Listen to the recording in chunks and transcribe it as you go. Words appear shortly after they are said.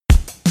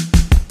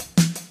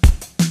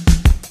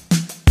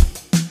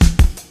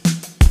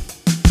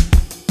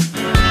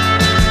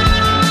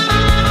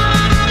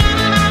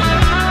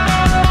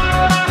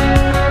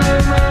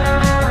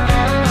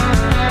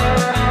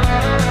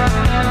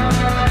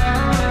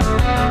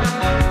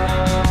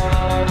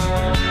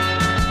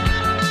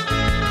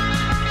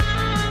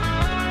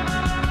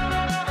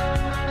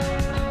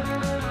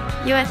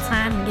Юу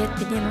яцхан ингээд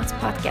бидний нууц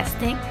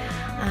подкастын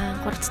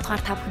 3 дугаар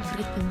 5 хүн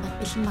хүрээд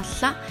бэлэн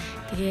боллоо.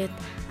 Тэгээд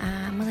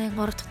манай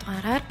 3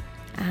 дугаараар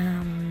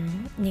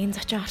нэгэн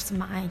зочин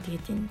орсон байгаа.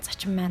 Тэгээд энэ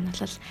зочин маань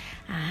бол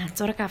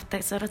зураг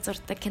авдаг,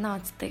 зурдаг, кино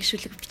үздэг,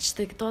 шүлэг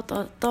бичдэг, дуу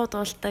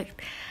дуулдаг,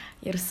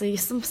 ерөөсөө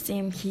 9 бус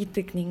юм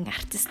хийдэг нэгэн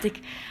артистик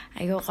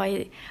аягүй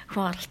гоё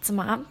хүн оролцсон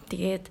байгаа.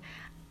 Тэгээд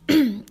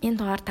энэ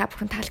дугаар та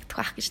бүхэн таалагдах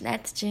байх гэж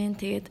найдаж байна.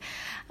 Тэгээд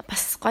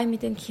бас гоё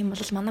мэдэн гэх юм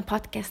бол манай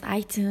подкаст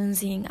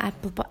iTunes-ийн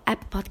Apple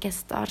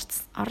Podcast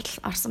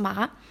орсон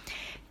байгаа.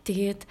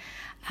 Тэгээд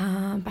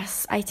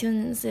бас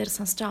iTunes-ээр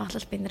сонсож байгаа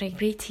бол бид нарыг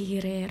rate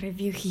хийгээрэй,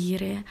 review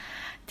хийгээрэй.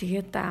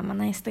 Тэгээд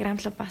манай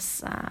Instagram руу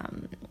бас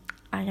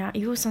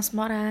юу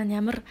сонсмоор байна,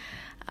 ямар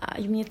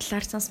юмны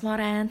талаар сонсмоор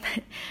байна.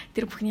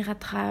 Тэр бүхнийхээ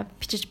тухай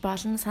бичиж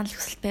болно. Санал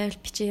хүсэлт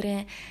байвал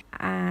бичээрэй.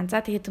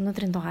 За тэгээд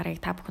өнөөдрийн дугаарыг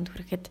та бүхэнд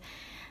хүрэхэд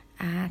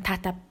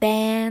тата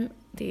байна.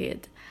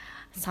 Тэгээд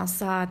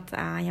сонсоод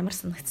ямар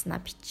санагдсанаа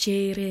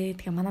бичээрэй.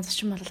 Тэгээ манай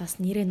зочин бол бас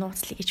нэрээ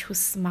нууцлая гэж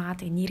хүссэн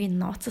байгаа. Тэгээ нэрийг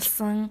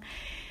нууцлсан.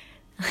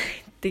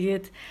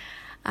 Тэгээд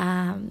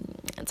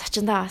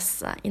зочиндоо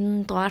бас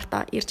энэ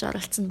дугаард ирж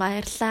оролцсон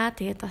баярлалаа.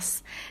 Тэгээд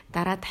бас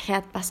дараа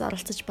дахиад бас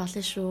оролцож болно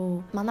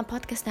шүү. Манай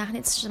подкастын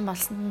анхны зочин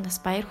болсон нь бас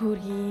баяр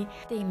хөөргий.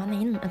 Тэгээд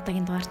манай энэ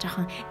удаагийн дугаар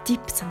жоохон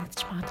deep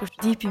санагдаж магадгүй.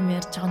 Deep юм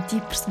ярьж жоохон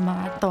deep-ирсэн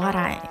байгаа.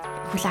 Дугаараа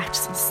хүлээн авч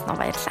сонсноо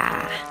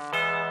баярлалаа.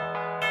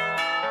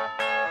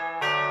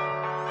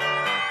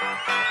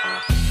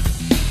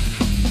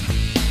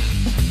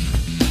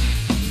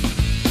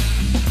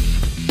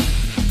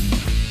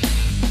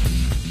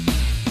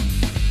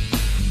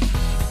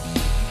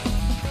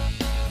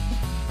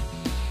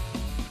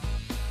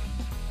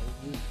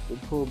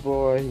 Poor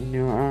boy in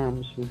your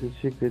arms with a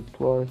secret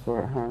ploy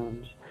for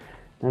harms,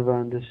 never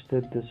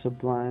understood the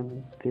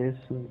sublime, the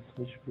essence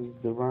which was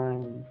the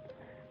rhyme,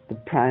 the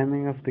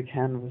priming of the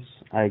canvas.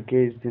 I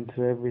gazed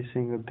into every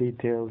single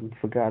detail and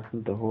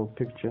forgotten the whole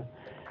picture,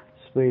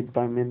 swayed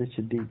by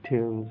miniature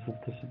details of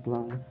the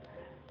sublime,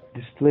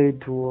 displayed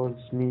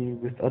towards me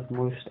with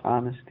utmost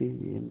honesty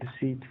and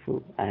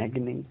deceitful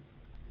agony.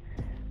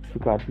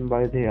 Forgotten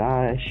by the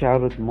eye,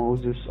 shouted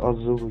Moses or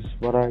Zeus,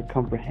 what I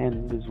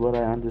comprehend is what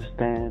I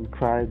understand,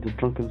 cried the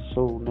drunken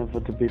soul,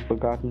 never to be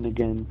forgotten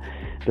again,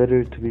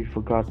 better to be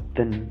forgot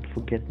than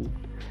forgotten.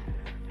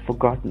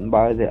 Forgotten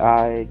by the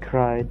eye,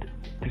 cried,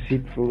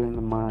 deceitful in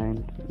the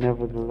mind,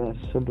 nevertheless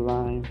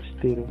sublime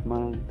state of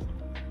mind.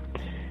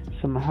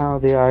 Somehow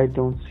the eye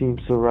don't seem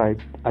so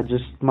right, I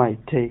just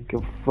might take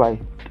a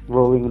flight,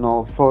 rolling in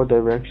all four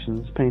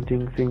directions,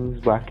 painting things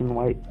black and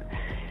white.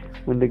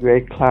 When the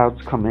great clouds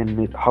come in,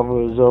 it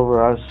hovers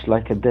over us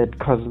like a dead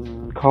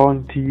cousin,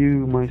 calling to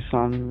you, my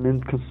son,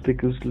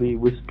 inconspicuously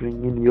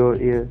whispering in your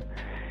ear,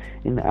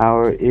 in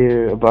our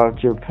ear,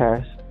 about your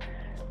past.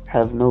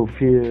 Have no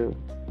fear,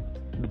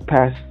 the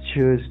past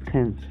sure is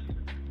tense.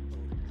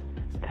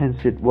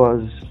 Tense it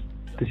was,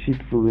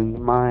 deceitful in the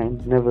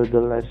mind,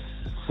 nevertheless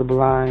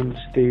sublime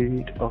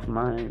state of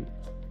mind.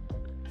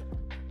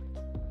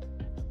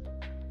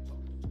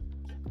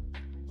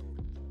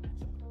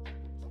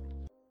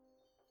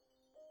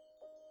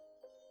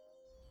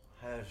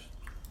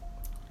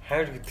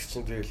 Хайр гэдэг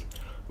чинь тэгэл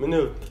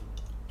миний хувьд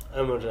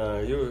амар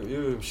юу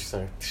юм шиг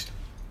санагддаг шүү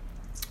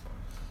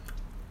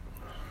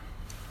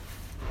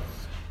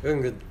дээ.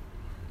 Ингээд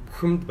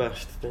бүхэмд байх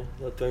шүү дээ.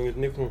 Одоо ингээд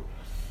нэг хүн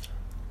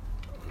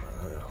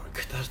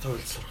гитар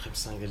тоглож сурах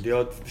юмсан ингээд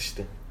яваад идэв шүү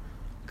дээ.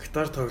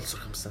 Гитар тоглож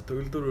сурах юмсан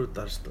төгөлдрөө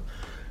дарж шүү.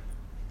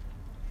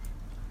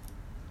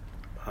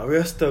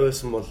 Авьяастай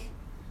байсан бол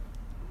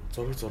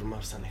зураг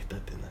зурмаар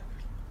санагдаад байна.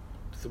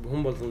 Хүн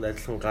болгонд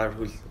адилхан гар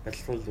хөл,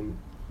 адилхан юм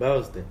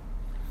байвал дээ.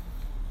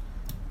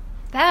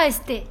 Баа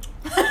өстэй.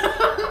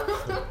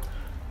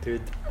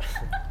 Тэгээд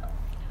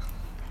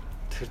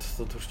тэр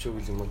тусаа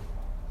төрчөөг юм уу?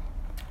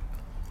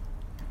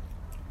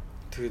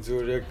 Тэгээд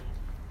зүгээр яг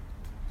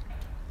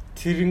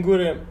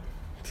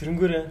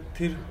тэрэнгүүрээ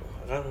тэр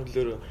гар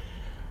хөлөөр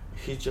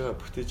хийж байгаа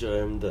бүтээж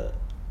байгаа юмд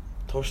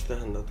тууштай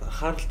хандаад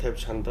анхаарал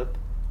тавьж хандаад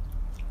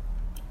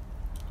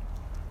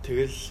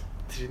тэгэл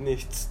тэрний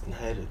эцэст нь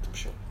хайр гэдэг юм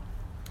шүү.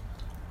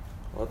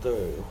 Одоо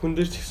хүн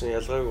дээр ч гэсэн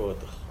ялгаагүй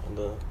байдаг.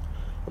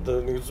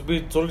 Одоо нэг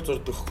би зураг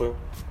зурдаг хгүй.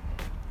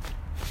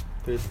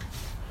 Тэгээд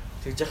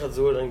тэгж яхаа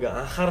зүгээр ингээ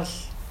анхаарал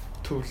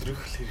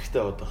төвлөрөх хэрэгтэй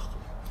байдаг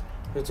хгүй.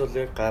 Тэгээд зөв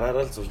яг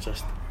гараараа л зурж байгаа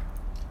шүү дээ.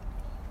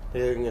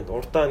 Тэгээд ингээ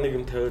урдаа нэг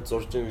юм тавиад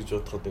зурж ийн гэж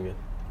бодоход ингээ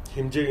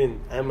хэмжээг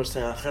нь амар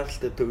сайн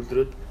анхааралтай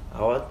төвлөрөөд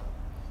аваад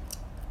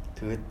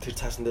тэгээд тэр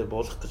цаасан дээр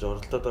буулгах гэж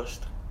оролдоод байгаа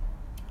шүү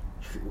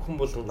дээ. Хүн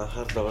болгонд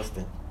анхаарал байгаа шүү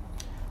дээ.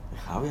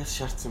 Авьяас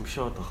шаардсан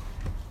биш байдаг.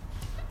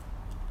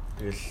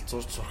 Тэгэл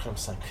зурж сурах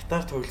юмсан,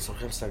 гитар тоглож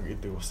сурах юмсан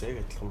гэдэг бас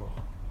яг адилхан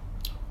байна.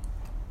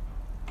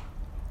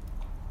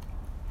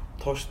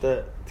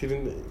 Тооштой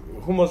тэр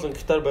хүн болон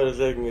гитар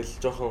барилаа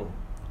ингээл жоохон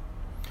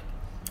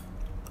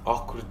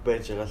awkward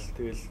байж байгаа л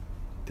тэгэл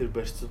тэр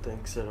барьцуудаа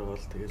ингэсээр байгаа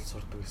л тэгэл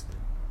сурдаг гэсэн.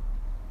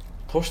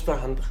 Тууштай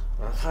хандах,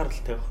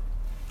 анхаарал тавих.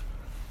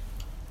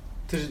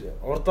 Тэр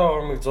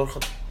урдаа ормыг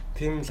зурхад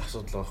тийм л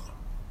асуудал байгаа.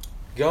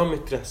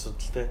 Геометри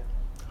асуудалтай.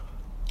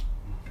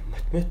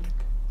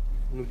 Математик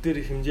нүдээр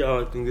хэмжээ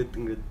аваад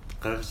ингээд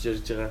гаргаж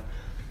ярьж байгаа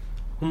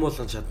хүн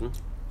болгон чадна.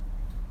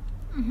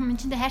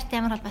 Чиндээ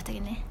хайртай ямар холбоотой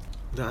гинэ?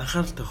 Тэгээ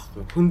анхааралтай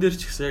байхгүй. Хүн дээр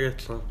ч гэсэн яг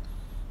адилхан.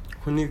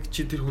 Хүнийг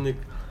чи тэр хүнийг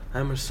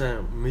амар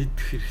сайн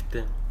мэдэх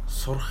хэрэгтэй,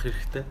 сурах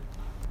хэрэгтэй.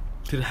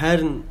 Тэр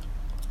хайр нь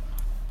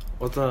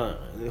одоо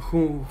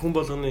хүн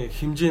болгоны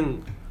хэмжээ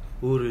нь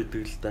өөр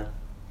байдаг л да.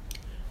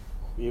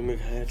 Юмыг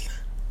хайрлах.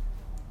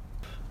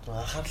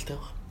 Анхааралтай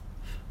байх.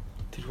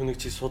 Тэр хүнийг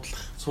чи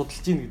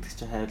судалж ийн гэдэг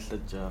чинь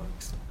хайрлаж байгаа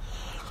гэсэн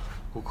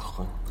үг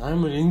байхгүй.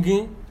 Амар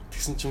энгийн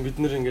тэгсэн чинь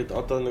бид нэр ингээд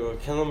одоо нөгөө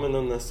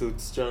киноменоноос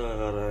үзэж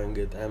байгаагаараа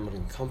ингээд амар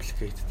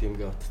complicated юм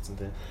гээ утцсан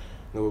те.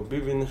 Нөгөө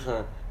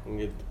бивийнхаа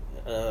ингээд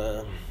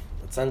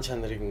зан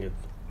чанарыг ингээд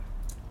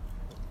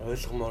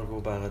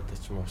ойлгомооргүй байгаад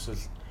ч юм уу эсвэл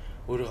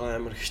өөрийгөө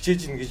амар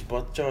хичээж ин гэж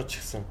бодож байгаа ч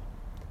гэсэн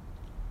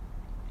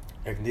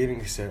яг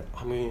нэрнгээсээ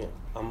хамгийн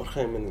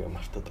амархан юм нэг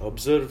мартаад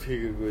observe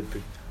хийгээгүй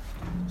байдаг,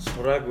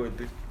 сурааг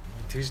байдаг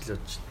тэгж л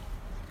бодож байна.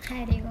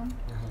 Хайрыг юм.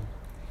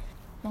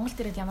 Монгол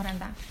дээрээ ямар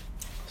анда?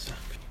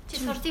 Чи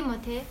сурд юм уу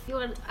те?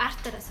 Юу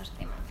артаараа сурд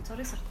юм уу?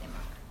 Зургийг сурд юм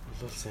уу?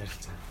 Олуулсан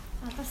харилцаа.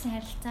 Олуулсан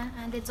харилцаа.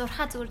 Тэгээ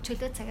зурхаа зүгээр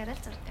чөлөө цагаараа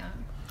л сурд юм.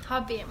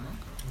 Хобби юм уу?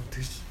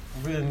 Тэгж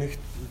би нэг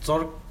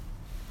зураг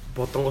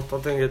бодонгот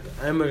одоо ингээд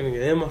амар нэг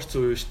эморц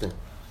үе штэ.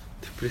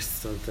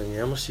 Депресс одоо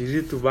ямар ч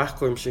ирээдүй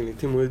байхгүй юм шиг нэг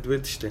тийм үед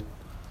байдаг штэ.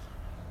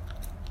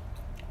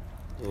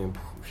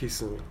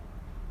 Хийсэн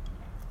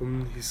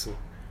өмнө хийсэн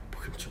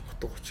бүх юм чинь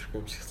утга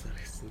учиргүй юм шиг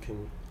санагдсан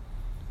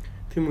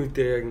тийм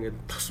үедээ яг ингээд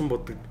тагсан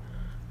бодог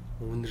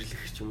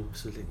үнэрлэх ч юм уу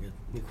эсвэл ингээд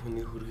нэг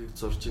хүний хөргийг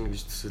зурж ийн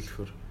гэж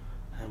төсөөлөхөр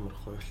амар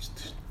гоё болчихсон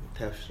шүү дээ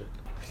тайвшраад.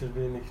 Тэгэхээр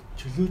би нэг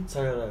чөлөө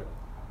цагаараа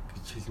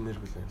гэж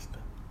хэлмээргүй л байна л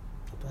да.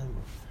 Одоо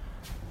амар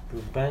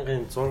би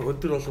байнгын зураг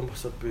өдөр болгон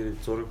босоод би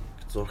зураг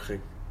зурхыг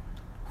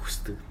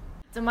хүсдэг.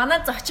 За манай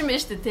зочин байна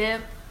шүү дээ тий.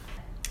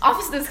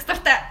 Офис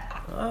дэсктортай.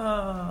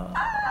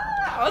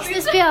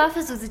 Би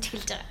офис үзэж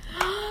эхэлж байгаа.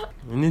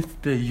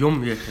 Инээдтэй юм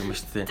ярих юм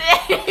шүү дээ.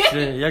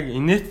 Тэгэхээр яг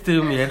инээдтэй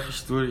юм ярих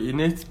ш зүгээр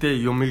инээдтэй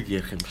юмыг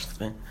ярих юм шүү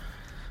дээ.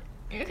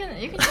 You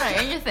can try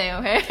anything,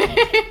 okay?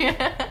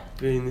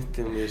 Би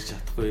инээдтэй юм ярьж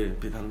чадахгүй.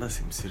 Би дандаа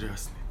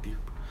serious нэг.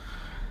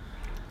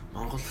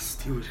 Монголс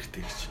тийм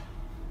хэрэгтэй гэж.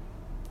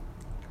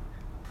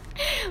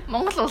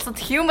 Монгол улсад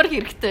humor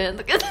хэрэгтэй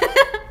байна гэдэг.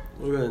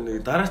 Үгүй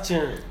нэг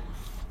дараачийн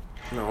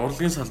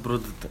урлагийн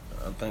салбаруудад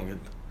одоо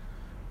ингээд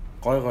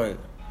гой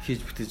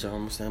хийж бүтээж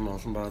байгаа хүмүүс амар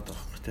олон байгаад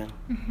байгаа хэрэг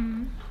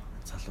тийм.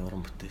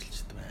 Залууран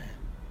бүтээлчд байна.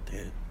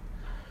 Тэгээд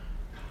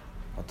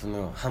одоо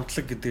нэг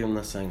хамтлаг гэдэг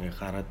юмнаас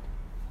ингээд гараад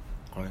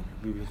гой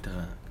бие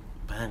биентэйгээ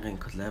байнгын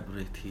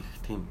collaborate хийх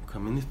тийм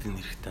community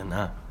нэрхтэй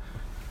наа.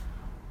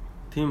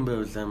 Тийм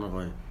байвал амар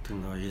гоё тэр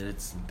нэг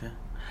яриадсан тийм.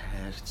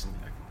 Хайрч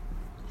нэг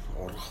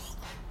урах.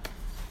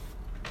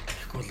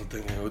 Тэгвэл одоо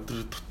ингээд өдөр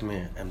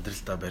тутмын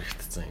амьдралдаа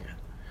баригдсан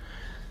ингээд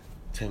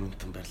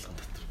цементэн барилгын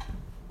дотор.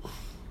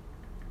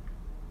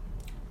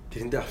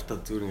 Тэрэндээ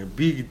автаад зүгээр ингээд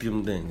би гэдэг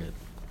юмдаа ингээд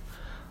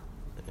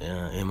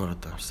ямар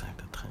одоо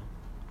санагдаад байгаа юм.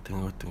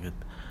 Тэнгүүт ингээд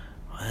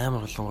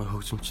амар олон гоё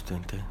хөгжимчтэй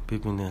байна те. Би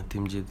бинээ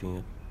дэмжиж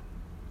ингээд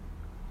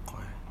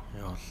гоё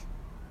яавал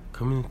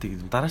community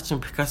гэдэг.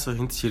 Дараагийн Пикассо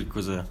хинт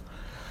ширэггүй заяа.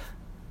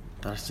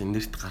 Дараагийн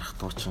нэрт гарах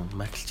дуучин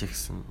Майкл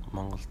Джексон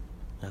Монгол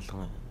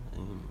ялангуяа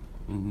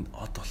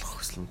од болох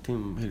хүслэн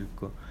тийм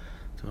хэрэггүй.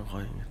 Тэр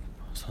гоё ингээд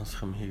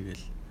сонсох юм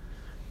хийгээл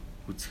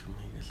үзэх юм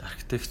хийгээл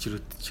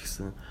архитектурууд ч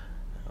гэсэн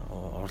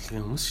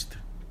урлагийн хүмүүс шүү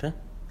дээ. Тэ?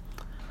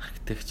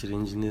 Архитектур,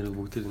 инженер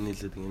бүгд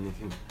нийлээд нэг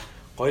юм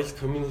гоё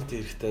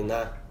community хэрэгтэй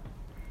наа.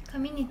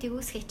 Community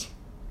үүсгэж.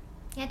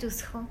 Яаж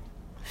үүсэх вэ?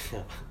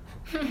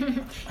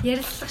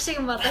 Ярилцлах шиг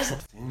юм болоо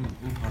шүү.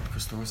 Энэ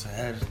подкаст уусаа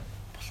хайр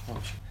болохгүй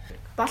юм шиг.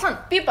 Болгоно.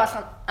 Би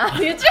болгоно.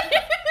 Гэж.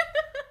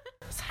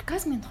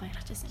 Сарказмын тухай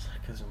ярих гэсэн.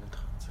 Сарказмын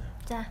тухай.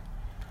 За.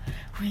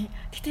 Хөөе.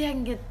 Гэтэ яг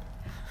ингээд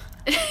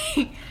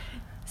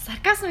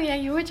сарказм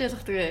яг юу гэж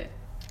ойлгохдаг вэ?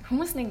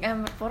 Хүмүүс нэг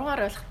амар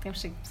буруугаар ойлгохдаг юм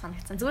шиг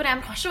санагдсан. Зүгээр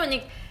амар хошуу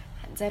нэг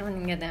зарим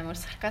нь ингээд амар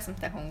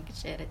сарказмтай хүн гэж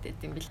яриад байт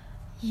юм бил.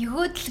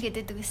 Егөөдл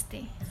гэдэг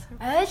үстэй.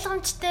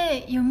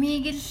 Ойлгомжтой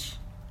юмыг л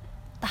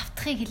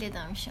давтахыг хэлээд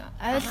байгаа юм шүү.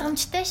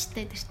 Ойлгомжтой шүү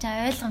дээ. Тэр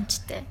чинь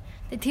ойлгомжтой.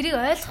 Тэгээ тэрийг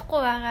ойлгохгүй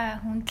байгаа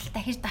хүнд л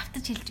дахиж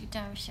давтаж хэлж гэж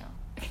байгаа юм шүү.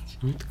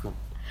 Мэдгүй.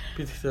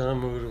 Би тэгтээ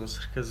амар өөрөө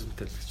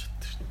сарказмтай л гэж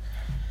боддог шүү.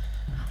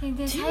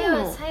 Тэгээ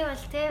сая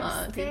бол тий.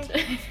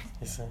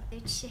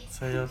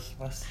 Сая бол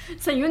бас.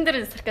 Сая юун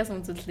дээр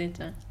сарказм үзүүллээ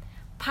чинь.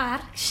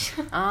 Пар.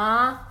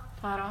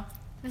 Паро.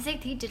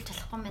 Үсэг тэгж хэлж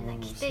болохгүй байна.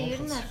 Гэтэ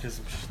ер нь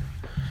сарказм шүү.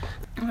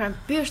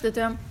 Би өөртөө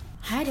тийм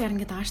хайр яран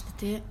гэдэг байгаа шүү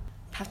дээ.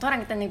 5 дугаар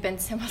ангид нэг банд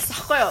сайн болсон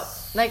аахгүй юу?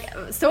 Like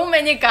so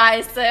many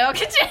guys заяа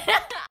гэж.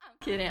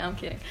 I'm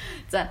kidding.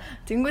 За,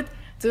 тэнгууд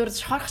зөөр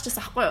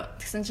шорохчихсан аахгүй юу?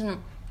 Тэгсэн чинь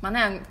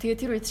манай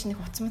тэгээ тэр үед чинь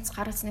нэг уцмц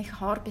гараас нэг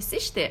хоор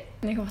байсан шүү дээ.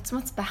 Нэг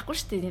уцмц байхгүй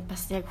шүү дээ.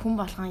 Бас яг хүн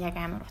болгон яг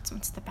амар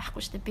уцмцтай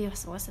байхгүй шүү дээ. Би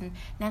бас угаасаа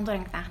 8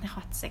 дугаар ангид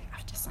анхныхаа уцсыг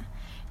авчихсан.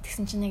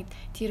 Тэгсэн чинь нэг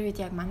тэр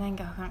үед яг манай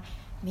анги охин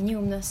миний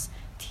өмнөөс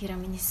тэр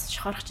минийс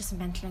шорохчихсан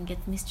бандлаа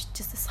ингээд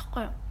мессежчихсэн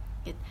аахгүй юу?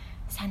 Ингээд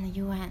сайн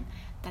юу байна?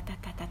 Да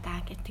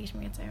гэдэг тэгж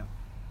мэгэ заяа.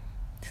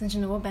 Тэгсэн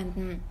чинь нөгөө банд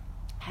нь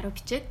хариу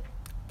бичээд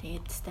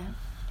Тэгээд тест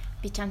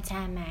би чам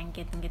цай маа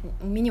ингээд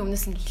миний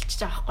өмнөөс ингээд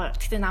хэлчихэж байгаа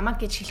байхгүй. Гэтэ намайг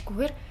гэж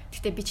хэлэхгүйгээр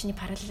гэтэ би чиний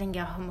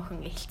параллелингийн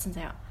охин ингээд хэлсэн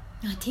заяа.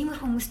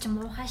 Тиймэр хүмүүс ч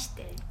муухай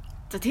штэ.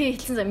 За тэгээ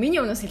хэлсэн заяа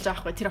миний өмнөөс хэлж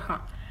байгаа байхгүй тэр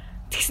охин.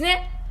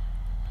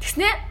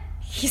 Тэгснэ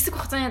хэсэг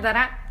хугацааны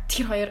дараа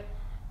тэр хоёр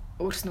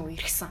өөрснөө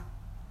иргсэн.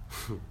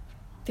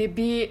 Тэгээ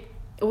би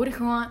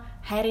өөрийнхөө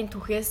хайрын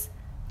түүхээс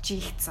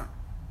жийлгцэн.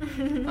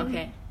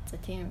 Окей. За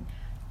тийм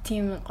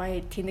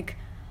гоё тэнэг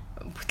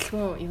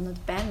бүтлгүүн юмнууд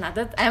байна.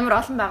 Надад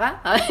амар олон байгаа.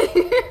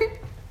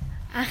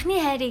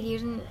 Анхны хайрыг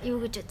ер нь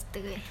юу гэж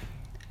боддог вэ?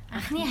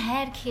 Анхны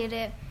хайр гэхээр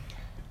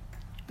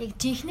яг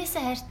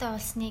жинхнээсээ хайртай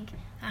болсныг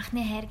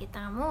анхны хайр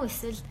гэдэг юм уу?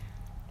 Эсвэл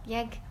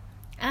яг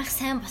анх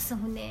сайн болсон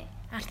хүнээ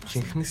арт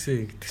болсон. Жинхнээсээ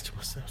гэдэг ч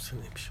бас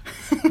юм биш.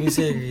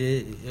 Нийсээ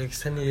яг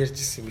саний ярьж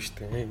ирсэн юм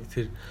шүү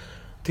дээ.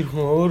 Тэр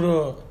хүн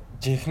өөрөө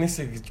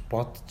жинхнээсээ гэж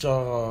бодож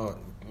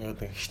байгаа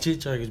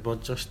хичээж байгаа гэж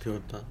бодож байгаа шүү дээ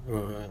одоо.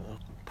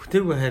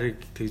 Бүтээгүй хайрыг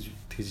тэгж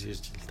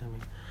ярьж л да.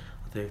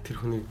 Одоо яг тэр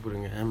хүнийг бүр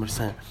ингээм амар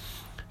сайн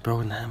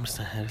амар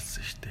сайн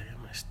хайрлсан шүү дээ.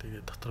 Маш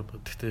тэгээ дотор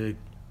бод. Тэгтээ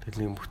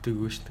нэг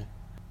бүтээгүй шүү дээ.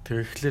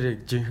 Тэгээ ихлээр яг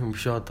жинхэнэ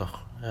биш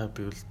байгаа. Яа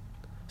гэвэл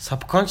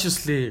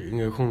subconsciously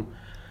ингээ хүн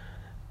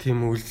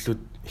тийм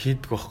үйлдэлүүд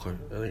хийдэг байхгүй.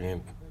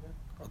 Ингээм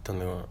одоо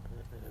нэг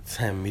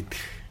сайн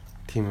мэдэх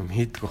тийм юм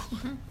хийдэг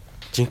байхгүй.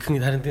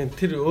 Жинхэнэ харин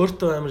тэр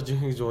өөртөө амар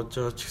жинхэнэ гэж бодож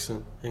байгаа ч гэсэн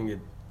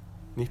ингээд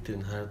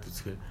нийтээр нь хараад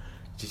үзэхээр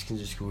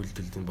жижигхэн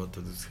үйлдэлд нь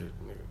бодоод үзэхээр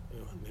нэг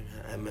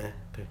амиа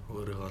тэг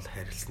өөрийгөө л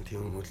хайрлсан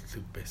тийм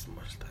үйлдэл байсан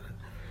маар л дараа.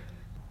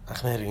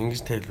 Анхны хайр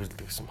ингэж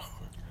тайлбарладаг гэсэн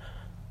байхгүй.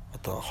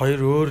 Одоо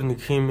хоёр өөр нэг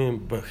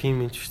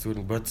химийн ч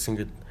зүгээр бодис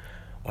ингээд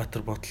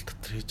water bottle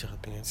дотор хийж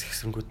байгаа тийм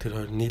сэгсрэнгүүд тэр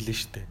хоёр нийлэн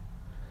штэ.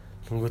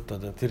 Тэнгүүд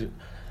одоо тэр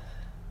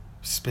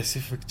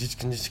specific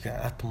жижигхэн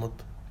атомууд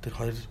тэр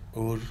хоёр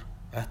өөр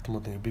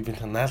атомууд ингээд бие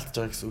биенээ наалдаж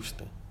байгаа гэсэн үг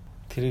штэ.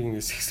 Тэрийг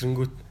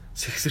ингээд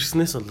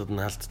сэгсэрснээс болоод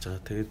наалдаж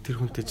байгаа. Тэгээд тэр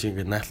хүнтэй чи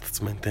ингээд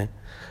наалтцсан байна те.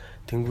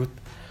 Тэнгүүд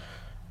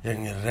яг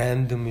ингээд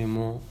random юм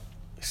уу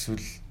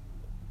эсвэл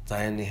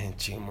заяаны хэн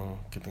ч юм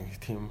уу гэдэг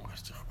тийм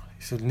гарч байгаа байхгүй.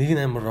 Эсвэл нэг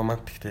нь амар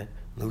романтик те.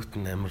 Нөгөөт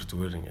нь амар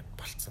зүгээр ингээд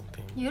болцсон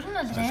тийм. Ер нь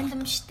бол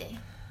random штэ.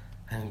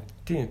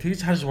 Тийм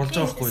тэгж харж болж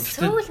байгаа байхгүй.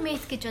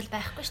 Soulmate гэж бол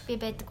байхгүй штэ би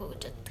байдаггүй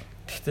гэж боддог.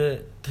 Гэхдээ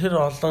тэр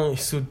олон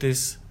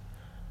эсүүдээс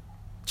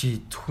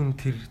чи зөвхөн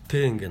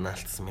тэртэй ингээд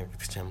наалтсан мэн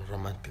гэдэг чинь амар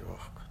романтик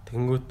байгаа байхгүй.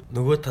 Тэнгүүд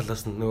нөгөө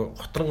талаас нь нөгөө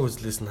готрон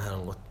үзлээс нь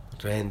харангуут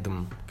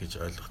random гэж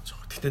ойлгож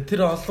байгаа. Гэхдээ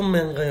тэр олон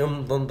мянган юм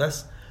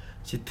дундаас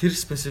чи тэр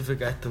specific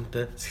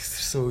item-тай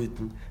сэгсэрсэн үед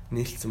нь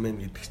нийлцсэн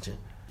байна гэдэг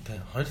чинь.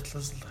 Тэгээ хоёр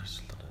талаас л харж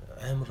байна.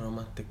 Амар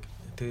романтик.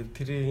 Тэгээ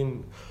тэрийг нь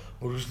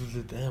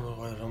өргөжлүүлээд амар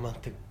гоё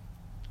романтик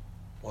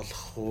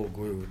болох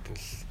уугүй гэдэг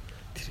л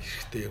тэр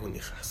эрэгтэй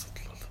хүнийхээ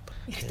асуудал болоод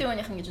байна. Эрэгтэй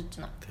хүнийх нь гэж бодож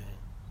байна. Тийм.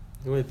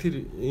 Нөгөө тэр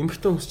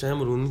эмэгтэй хүмүүс ч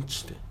амар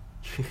үнэнчтэй.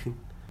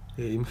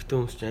 Тэгээ эмэгтэй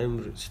хүмүүс ч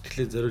амар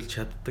сэтгэлээ зориулж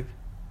чаддаг.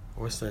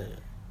 Угаасаа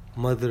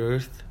Mother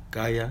Earth,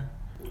 Gaia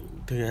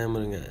тэгээ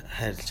амар ингээ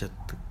хайрлаж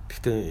чаддаг.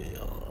 Гэхдээ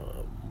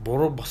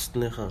буруу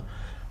босныхаа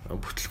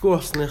бүтлгүй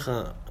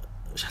босныхаа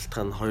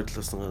шалтгаан хоёр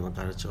талаас нь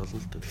гарч байгаа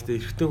л да. Гэхдээ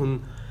эрэгтэй хүн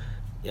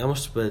ямар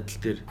ч байдал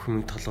дээр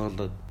бүхнийг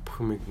толгоолоод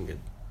бүхнийг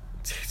ингээд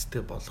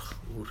зэгцтэй болох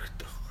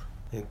үүрэгтэй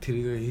байна.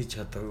 Тэрийг хийж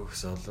чадаагүй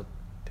гэсэн болоод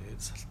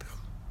тэгээд салтах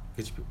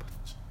гэж би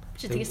бодож байна.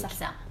 Чи тэгээс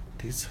салсан.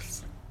 Тэгээс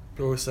салсан.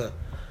 Би угаасаа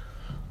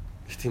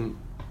их тийм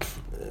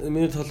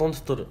миний толгоон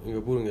дотор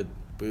ингээ бүр ингээд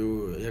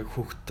буюу яг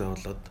хүүхдтэй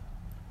болоод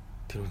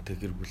тэр үнтэй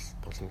гэр бүл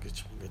болно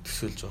гэж ингээ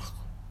төсөөлж байгаа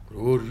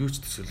хгүй. Өөр юу ч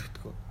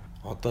төсөөлөхдөггүй.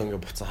 Одоо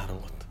ингээ буцаа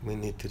харангуут.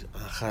 Миний тэр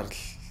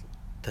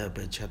анхааралтай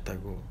байж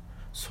чадаагүй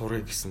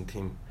сурыг гэсэн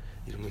тийм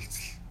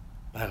ирмэлзэл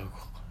байгаагүй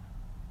хгүй.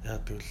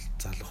 Яг тэгвэл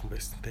залуухан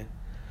байсан те.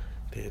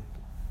 Тэгээд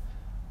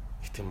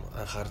их тийм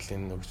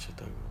анхаарлын нөгч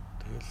чадаагүй.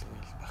 Тэгэл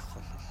ингээл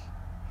байхгүй болол.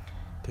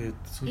 Тэгээд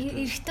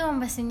эрэгтэй хүн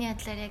бас миний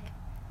ядлаар яг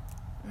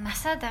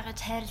насаа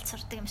дагаж хайрлж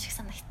сурдаг юм шиг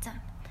санагдсан.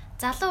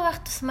 Залуу байх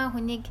тусмаа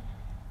хүнийг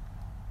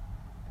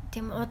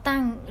тийм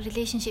удаан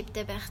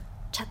relationshipтэй байх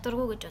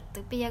чадваргүй гэж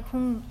боддог. Би яг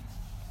хүн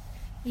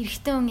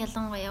эрэгтэй хүн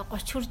ялангуяа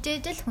 30 хүрж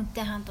ижил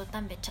хүнтэй хаанд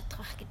удаан байж чадах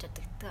байх гэж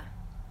боддог.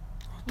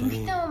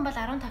 Эрэгтэй хүн бол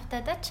 15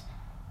 таадаач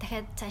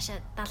дахиад цаашаа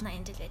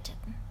 70 80 жил байж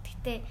чадна.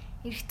 Гэхдээ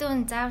эрэгтэй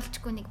хүн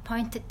заавалчгүй нэг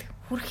pointed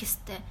хүрэх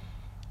ёстой.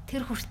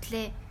 Тэр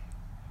хүртлээ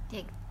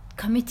яг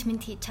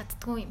commitment хийж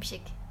чаддгүй юм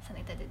шиг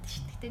санагдаад байдаг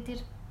шүү. Гэхдээ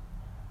тэр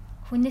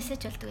хүнээсээ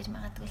ч болдог гэж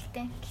магадгүй л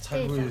те.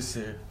 Цаг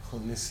үеэсээ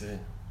хүнээсээ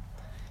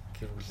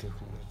гэр бүлийн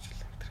хүмүүс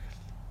л энэ.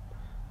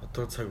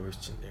 Одоо цаг үе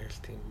чинь яг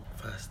л тийм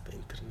fast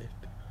интернет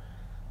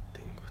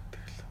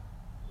тэнгүүтэл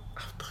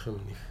автах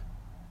юм нэг.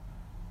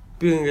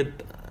 Би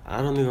ингээд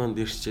 11 онд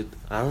ирчээд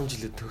 10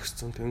 жилээ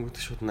төгссөн. Тэнгүүт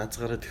шууд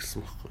назгаараа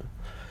төгссөн байхгүй.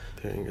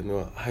 Тэгээ ингээд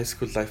нөгөө high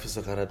school life-аас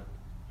гараад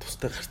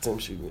тустай гарцсан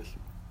юм шиг байл.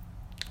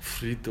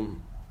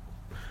 Freedom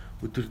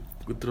өдөр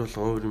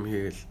болгон өөр юм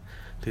хийгээл.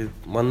 Тэгээд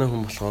манай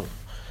хүн болохоор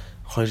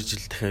 2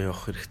 жил дахиад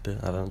явах хэрэгтэй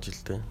 10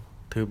 жилдээ.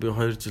 Тэгээ би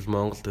 2 жил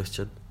Монголд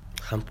очиад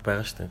хамт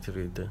байгаа штэ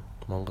тэр үед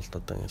Монголд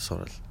одоо ингэ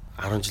сурал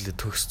 10 жилээ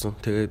төгссөн.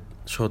 Тэгээд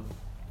шууд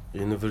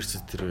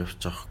university руу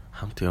явчих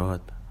хамт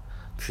яваад.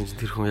 Тэгсэн чинь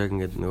тэр хүн яг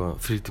ингэ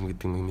нөгөө freedom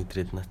гэдэг юм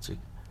мэдрээд наачиг.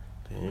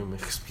 Тийм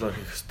explore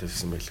хийх хэрэгтэй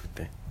гэсэн байлгүй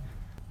дээ.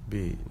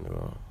 Би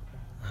нөгөө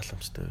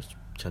халамжтай байж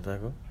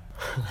чадаагүй.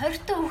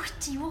 20 та хүүхд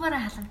чи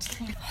юугаараа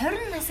халамжлах юм?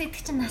 20 нас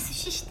гэдэг чинь нас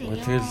биш шүү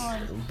дээ. Тэгэл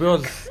би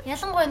бол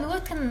ялангуяа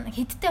нөгөөх нь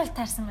хэдтэй бол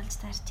таарсан болж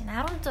таарч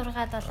байна.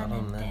 16-ад болоо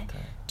нэмтэй.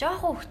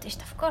 Жохон хүүхд шүү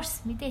дээ. Of course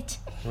мэдээж.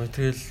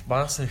 Тэгэл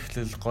багасаа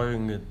эхлэл гоё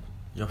ингээд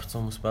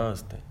явцсан хүмүүс байгаа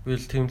зү. Би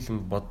л тийм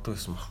л боддог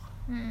байсан баг.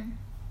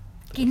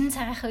 Гинэн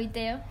цагаах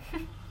үедээ юу?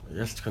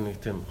 Ялч нэг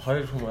тийм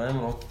хоёр хүн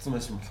амар удсан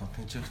байсан болохоор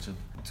тэнцэх чад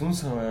зүн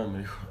сан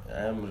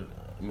амар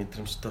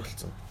мэдрэмжтэй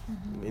болсон.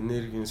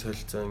 Энергийн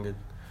солилцоо ингээд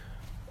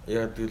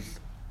яг л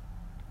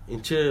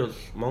энчээ бол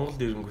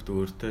Монгол ирэнгүүт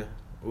өөртэй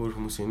өөр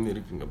хүмүүсийн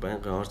энерги ингээ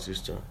байнга орж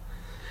ирж байгаа.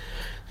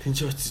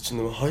 Тэнцээ очиж чи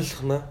нөгөө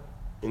хойлохнаа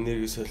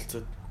энерги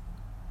солилцоод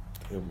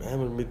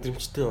амар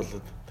мэдрэмжтэй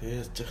болоод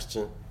тэгээд яж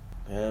чинь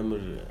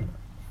амар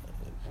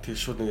тэг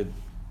шууд ингээ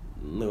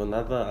нөгөө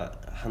надаа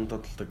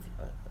ханддаг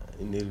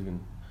энерги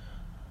нь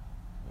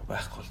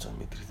байхгүй болж байгаа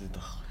мэдрэгдээд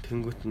байгаа.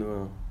 Тэнгүүт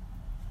нөгөө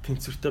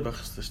тэнцвэртэй байх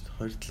хэрэгтэй шүү дээ.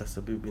 Хоёр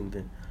талаасаа би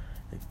биэндээ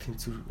яг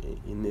тэнцвэр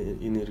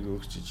энерги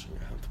өгчиж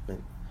хамт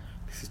байна.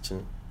 Тэгсэн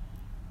чинь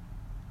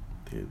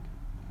тэгээд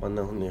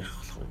манай хүн ярих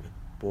болох ингээд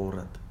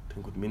буураад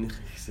тэнгууд минийх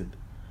ихсээд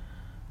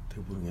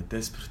тэг бүр ингээд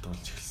desperate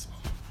болж эхэлсэн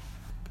баг.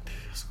 Тэг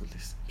ясгүй л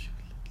байсан юм шиг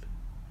лээ.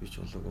 Би ч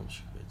болоог юм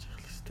шиг байж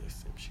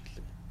эхэлсэн юм шиг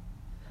лээ.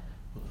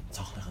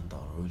 Цонхныхын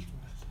доор ойлж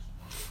байна.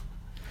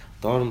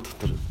 Доорн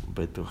дотор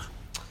байдаг баг.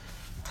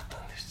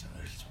 Хатан нэрч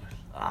ойлж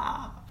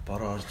байна.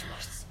 Бороо орж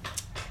марсан.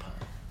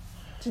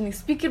 Чи нэг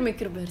спикер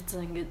мейкер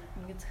барьцсан ингээд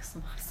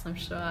загсан багсан юм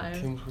шүү.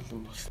 Тиймэрхүү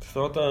юм байна.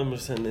 Тэгэхээр одоо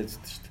амар сайн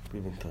найздаг шүү дээ. Би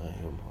бинтайгаа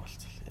юм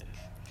хаалцал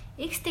яриа.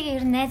 X-тэйгээр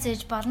ер нь найз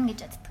байж болно гэж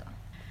боддог.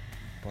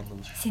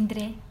 Болно.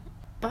 Синдрэ.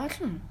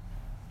 Болно.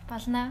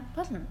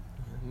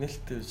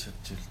 Нээлттэй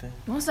чадчих л дээ.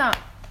 Мууса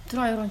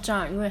тэр хоёр хүн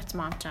чам юу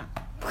яцмаа юм чам.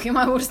 Бүх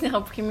юмаа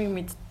өөрснийхөө бүх юмыг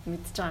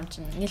мэдчихэж байгаа юм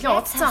чинь. Нэлээ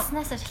удсан.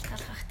 Санснаас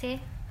шалтгаалах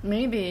тий.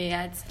 Maybe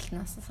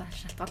яцлнаас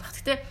шалтгаалах.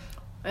 Гэтэ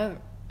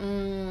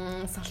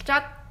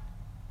салчаад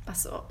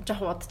бас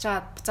жоох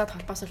удачаад буцаад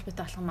холбоос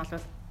үлбэтэй болох юм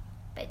бол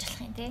байж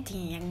болох юм тий.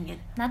 Тийм яг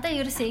ингээд. Надад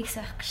ерөөсөө X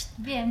байхгүй шүү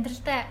дээ. Би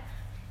амьдралдаа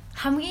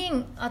хамгийн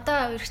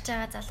одоо өргөж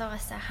байгаа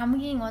залуугаас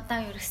хамгийн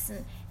удаан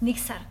өргөсөн 1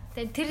 сар.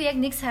 Тэгээ тэр яг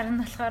 1 сар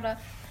нь болохоор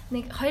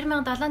нэг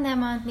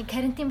 2007-8 онд нэг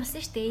карантин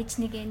болсон шүү дээ.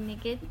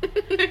 H1N1 гээд.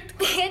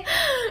 Тэгээд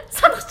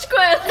санахчгүй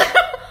байна.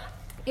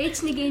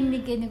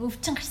 H1N1 гээ нэг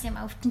өвчин гарсан юм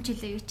а. Өвчин ч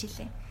үлээ юу ч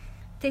илээ.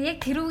 Тэгээ яг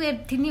тэрүүгээр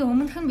тэрний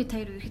өмнөх нь бид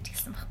хоёр үргэж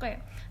гэлсэн байхгүй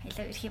юу?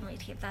 Хайлаа ирэх юм уу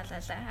ирэх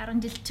лалаа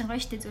 10 жил чинь гоё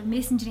штэ зүгээр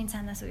мессенжерийн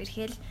цаанаас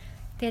үерхэл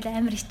тэгэл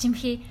амар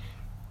ичимхий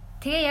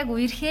тэгээ яг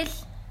үерхэл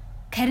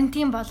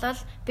карантин болол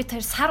бид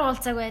хоёр сар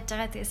уулзааг байж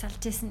байгаа тэгээ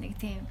салж исэн нэг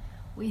тийм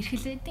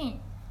үерхэл байдیں۔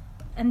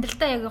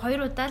 Амьдралдаа яг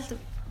 2 удаа л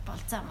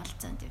болцоо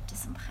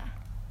явжсэн баха.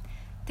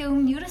 Тэгээ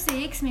өмнө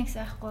ерөөсөө X-Max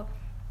байхгүй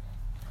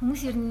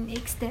хүмүүс ер нь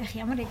X-тэй байх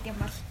ямар гэдэг юм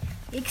бол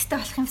X-тэй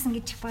болох юмсан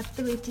гэж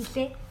боддог байж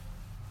илээ.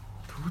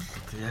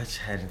 Тэгвэл яаж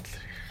хайрын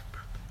талаар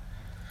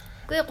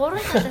Гүй 3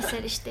 талаас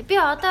ярина штэ. Би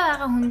одоо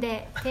байгаа хүндээ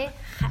тий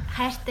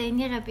хайртай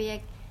энийгээ би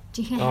яг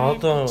жинхэнэ хайр.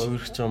 Одоо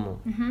өргөж юм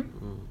уу?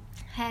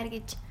 Хайр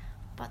гэж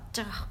бодож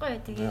байгаа байхгүй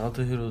юу? Тэгээ.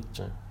 Одоо хэр удаж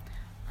байна?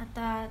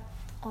 Одоо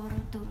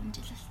 3-4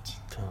 жил болж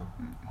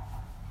байна.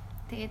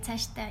 Тэгээ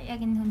цаашдаа яг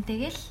энэ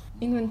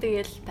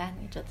хүнтэйгэл байна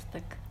гэж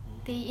боддог.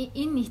 Тэгээ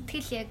энэ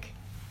итгэл яг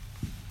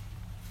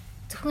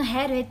зөвхөн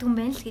хайр байдаг юм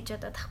байна л гэж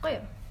бодоод байхгүй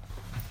юу?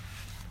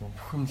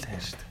 Бүхэн л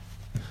хайр штэ.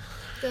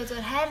 Тэгээ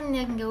зөвхөн хайр нь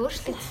яг ингээ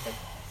өөрчлөгддөг.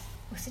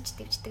 Өсөж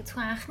дэвждэг.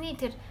 Зөвхөн анхны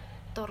тэр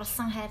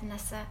дурлсан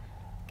хайрнаасаа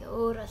ингээ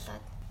өөр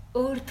болоод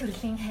өөр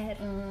төрлийн хайр.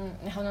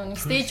 Яг нэг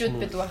стейжүүд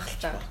бид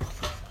багталж байгаа.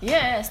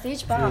 Яа,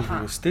 стейж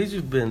байгаа.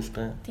 Стейжүүд байна л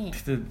да.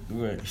 Гэхдээ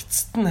нөгөө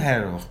эцэст нь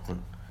хайр байхгүй.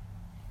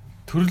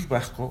 Төрөл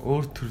байхгүй,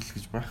 өөр төрөл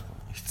гэж байхгүй.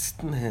 Эцэст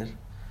нь хайр.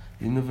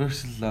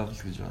 Universal love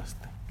гэж байна шүү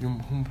дээ. Юм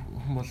хүн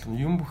болгоно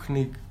юм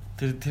бүхнийг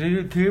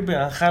тэгээ би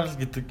анхаарал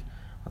гэдэг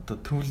одоо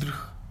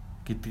төвлөрөх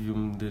гэдэг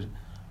юм дээр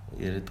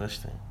яриад байгаа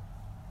шүү дээ.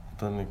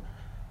 Одоо нэг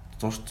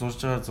зурж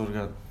байгаа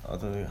зургаа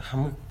одоо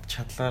хамаг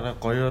чадлаараа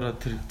гоёороо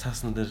тэр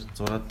цаасан дээр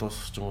зураад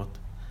дуусчихгоот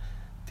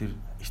тэр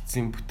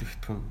эцсийн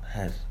бүтээгдэхүүн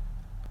хайр.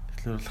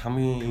 Тэгэхээр бол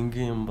хамгийн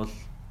энгийн юм бол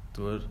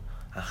зүгээр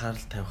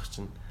анхаарал тавих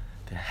чинь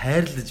тэр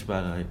хайрлаж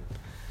байгаа юм.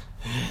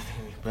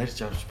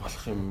 Барьж авч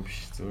болох юм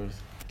биш. Зүгээр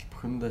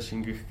бүхэндээ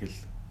шингэх гэл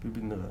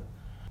би нэг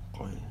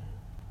гоё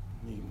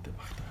нийгэмдээ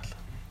багтаалаа.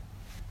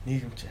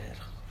 Нийгэмч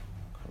хайрах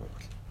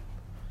хамаагүй.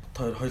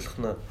 Тэр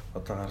хойлохноо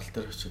одоо гарал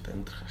дээр очиод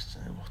амьдрах гэж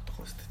амар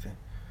утгагүй шүү дээ.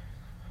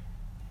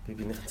 Би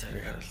бинийхэн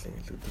царийг харуулсан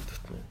илүү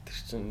дутмаа. Тэр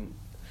чинь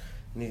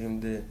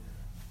нийгэмдээ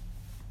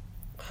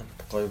хамт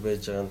гоё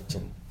байж байгаа юм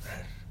чинь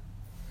хайр.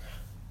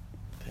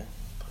 Тэ.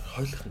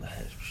 Хойлох нь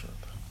хайр биш үү?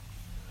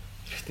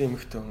 Ихтэй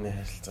эмэгтэй хүний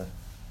хайрлцаа.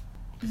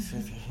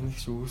 Бисээ хэнийг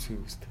ч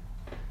үүсгэх үстэй.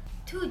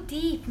 Too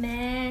deep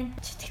man.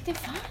 Чигтээ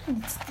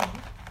фан үстэй.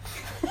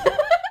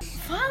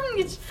 Фан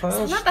гэж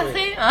санаад ах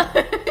юм.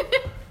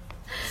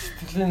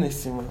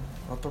 Сэтгэлээс юм аа.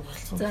 Одоо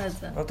болсон. За.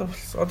 Одоо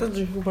болсон. Одоо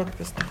жинхэнэ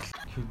подкаст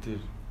хүү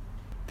дээр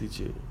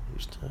DJ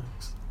ирж байгаа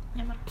гэсэн.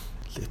 Ямар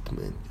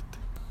Letman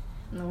гэдэг.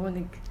 Нөгөө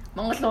нэг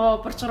Монгол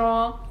руу бурч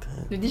руу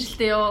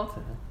нүдшилтэй юу?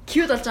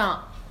 Q болж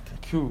байгаа.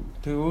 Q.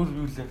 Тэгээ өөр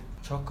юу лээ?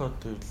 Чокод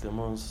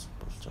лемонс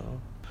болж байгаа.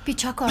 Би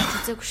чоко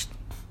орчихгүй шүү дээ.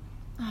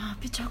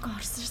 Би чоко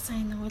орсон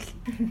сайн нэг л.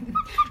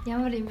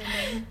 Ямар юм бэ?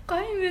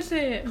 Гоё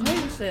юм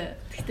байлээ.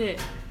 Гэхдээ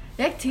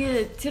яг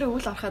тэр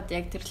үйл ороход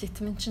яг тэр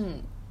литмен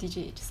чинь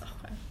DJ хийжсэн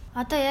аахгүй.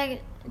 Одоо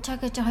яг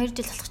чоко чинь 2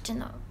 жил болох гэж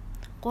байна.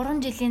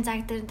 3 жилийн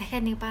цаг дээр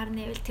дахиад нэг бар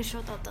нэвэл тэр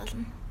шууд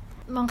одолно.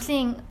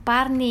 Монголын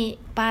баарны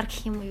бар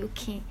гэх юм уу юу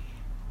гэх юм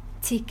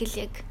цикл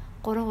яг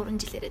 3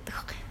 жил яриад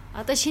байгаа байхгүй.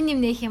 Одоо шинэ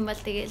юм нээх юм бол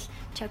тэгэл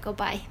чоко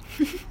бай.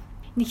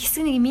 Нэг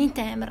хэсэг нэг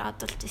минтэ амар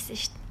одолж исэн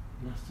шүү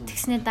дээ.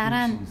 Тэгснэ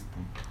дараа нь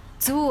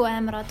зүү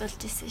амар одолж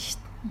исэн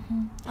шүү дээ.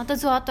 Одоо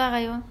зүү од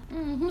байгаа юу?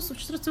 Хүмүүс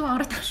өчтөр зүү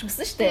ороод тахшгүй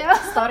шүү дээ.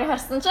 Стори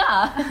харсан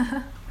чаа.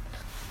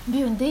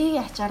 Би өндөө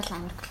ачаар л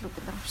амар клубд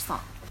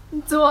орсон.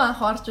 Зүү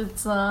анхаарч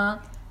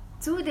үзсэн.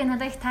 Зүүд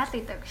надад их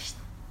таалагддаг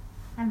шүү дээ.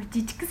 Амар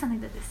жижиг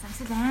санагдаад байсан.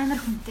 Эсвэл амар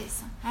хүнтэй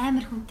байсан.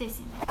 Амар хүнтэй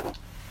байсан юм.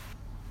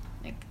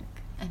 Нэг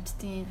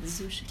амттын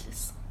зүү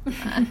шиглээс.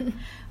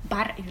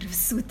 Бар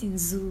ервсүүдийн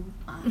зүү.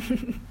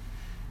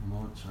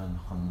 Муужран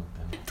хоннод.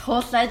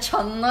 Туулаж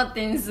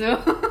хоннодын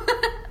зүү.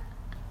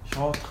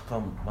 Шоолох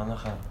том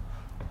манайхаа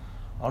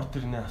орд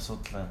ирний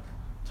асуудлаа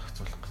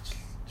зохицуулах гэж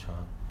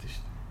чаад дээ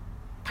шүү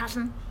дээ.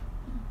 Тална.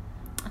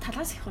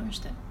 Талаас их юм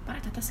шүү дээ.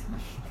 Бараг татаас их юм.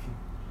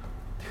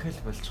 Тэгэл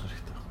болж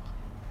хэрэгтэй байхгүй.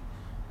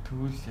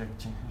 Тэгвэл яг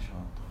жинхэнэ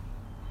шоод.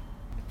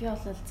 Би бол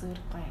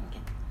зүгээр гоё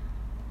ингээд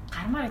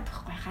гармаар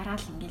идэхгүй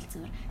хараал ингээл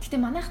зүгээр. Гэтэ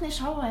манайхны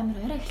шоу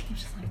амир орой эхэлт юм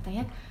шиг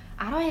санагдаа. Яг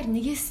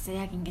 12:01-ээс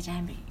яг ингэж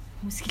амир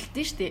хүмүүс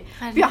хэлдэг шүү дээ.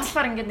 Би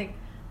болохоор ингээд нэг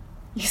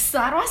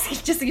 9-10-аас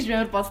хэлчихсэн гэж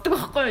амар боддог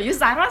байхгүй юу?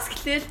 9-10-аас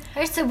хэлээл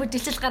 2 цаг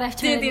бүдэлжил гараа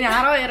авчихсан. Тийм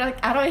 12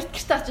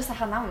 гэртээ очиж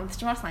сахаа нам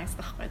унтчмаар санагддаг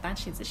байхгүй юу? Дан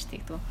шийдсэн шүү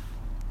дээ тэгдэг.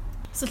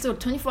 Эсвэл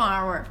зүгээр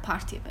 24-hour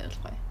party байвал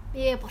гоё.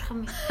 Бурхан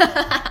минь.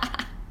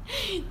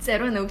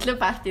 Зарим өглөө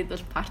партид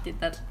бол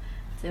партидал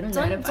зарим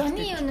нэрэ парти.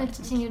 Зуны юмнууд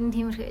чинь ер нь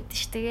тиймэрхүү байдаг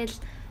ш. Тэгэл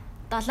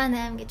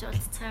 7-8 гэж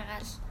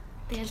уулзцаагаал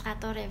тэгэл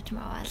гадуур явж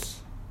маваал.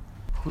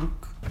 Хөрөг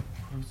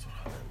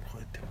зурхаа амар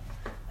гоё тийм.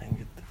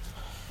 Ингээд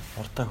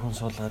уртаа хүн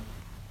суулгаад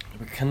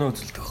кино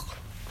үзэлдэг байхгүй.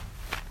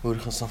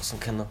 Өөрийнхөө сонгосон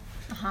кино.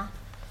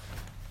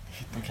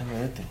 Хитэн кино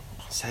яадаг.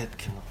 Сайд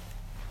кино.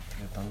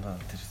 Тэгээ дандаа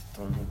тэр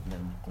дуунууд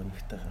амар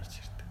гонигтай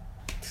гарч ирдэг.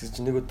 Тэгсэн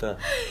чинь нэг удаа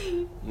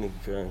нэг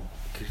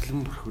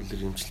гэрлэн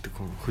бүрхүүлэр имжилдэг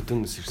хүн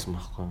хөдөөнөөс ирсэн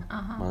байхгүй.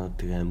 Манай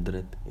тэгээ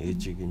амьдраад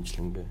ээжийг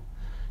имжлэнгээ.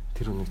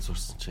 Тэр хүнийг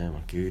зурсан чинь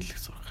амар гээрлэх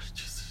зураг гарч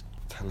ирсэн шүү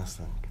дээ. Танаас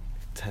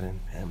царин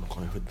амар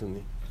гоё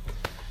хөдөөний.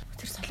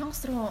 Тэр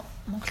Солонгос руу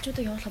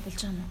монголчуудаа явуулах болж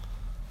байгаа юм уу?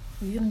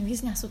 Юу юм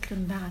визний асуудал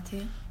юм байгаа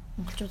тий.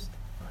 Монголчууд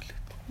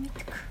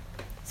мэддэг.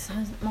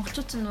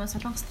 Монголчууд ч нөгөө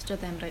Солонгост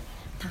очиод амар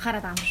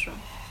танхаараад аам шүү.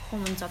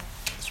 Хүмүүс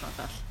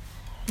зодчихвол.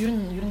 Ер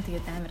нь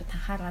тэгээд амар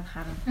танхаараад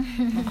харна.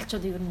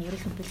 Монголчууд ер нь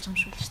ерөнхий болж байгаа юм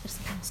шүү дээ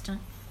Солонгос ч.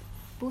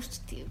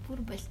 Бүр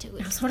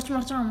болчихгүй. Сурж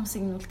марж байгаа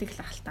хүмүүсийг нь үлдэх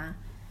л ахaltaа.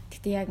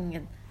 Гэтэ яг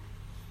ингээд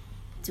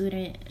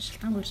зүгээр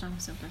шалтгаан гуйж байгаа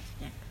хүмүүс бол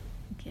яг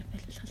ингээд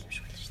байлуулах юм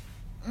шиг л шүү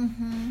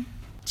дээ.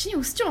 Чиний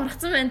өсч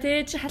ургацсан байна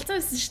те. Чи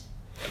халзан байсан шүү дээ.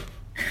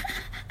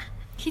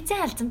 Хизээ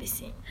халзан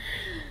байсан юм.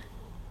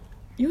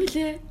 Юу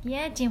лээ?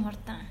 Яаж юм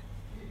хурдан.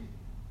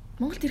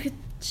 Монголд ирэхэд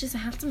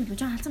жишээсээ халзан байв.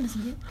 Жаа халзан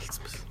байсан тий.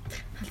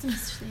 Халзан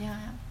байсан шүү дээ.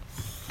 Яа.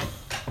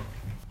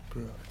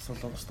 Би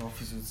Солонгост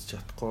офис үзэж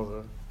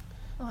чадахгүй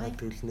байгаа.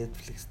 Тэгвэл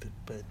Netflix дээр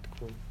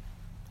байдаггүй.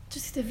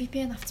 Жишээсээ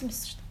VPN авсан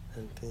байсан шүү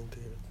дээ. Тийм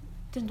тэгээд.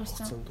 Тэр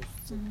дууссан.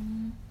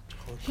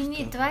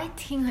 Хиний Dwight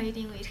хин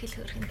хоёрын эрхэл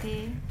хөрхөн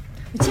тий.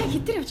 Чи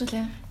хитэр явж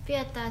байлаа? Би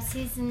одоо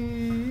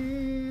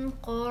season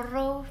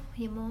 3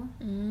 юм уу?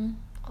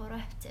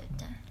 3 хавцаа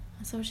явж байгаа.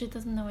 So she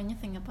doesn't know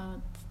anything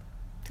about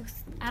 10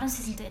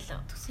 seasonтэй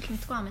байлаа. Төсөл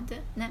мэдгүй юм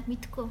тий.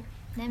 Мэдгүй.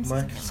 8 season.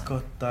 Michael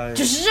Scott died.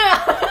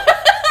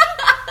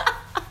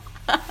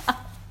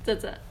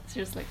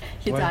 Seriously.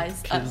 He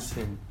dies. Kills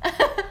him.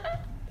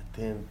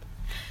 Then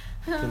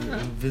the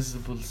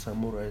invisible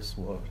samurai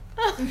sword.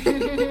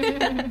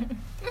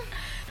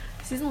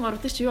 Season 3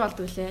 дээр чи юу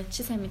болдог вэ?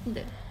 Чи сайн мэдэн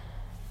дээ.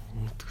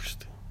 Мэдгүй шүү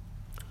дээ.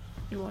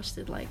 You watched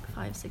it like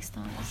 5-6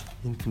 times.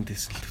 Энэ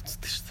тэндээс л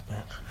үздэг шүү дээ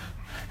байнга.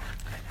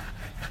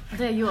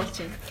 Тэгээ юу болж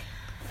байна?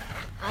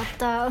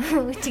 Одоо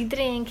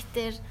өчигдрийн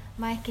ангитэр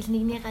Майкл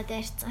нэгнийгээ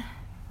дайрцсан.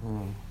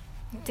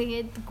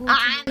 Тэгээд гүүж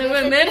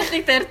нөгөө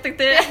Мэрилийг дайрдаг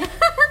тий.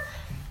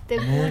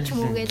 Тэгээд гүүж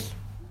мүгэл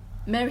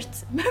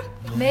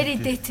Мэри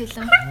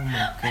дэйтэлэн.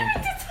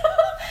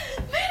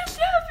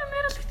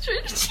 Мэрил гэж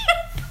үү?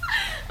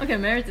 Окей,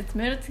 Meredith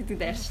гэдэг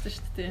дайрчдаг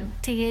шүү дээ.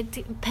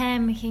 Тэгээд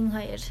Pam хин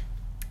хоёр,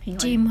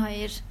 Jim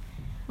хоёр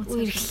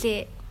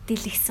үерхлээ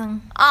дэлгсэн.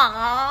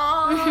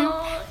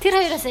 Тэр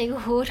хоёроос айгүй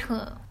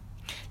хөөрхөн.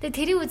 Тэгээд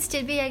тэрийг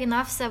үзчихээ би яг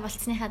энэ офисаа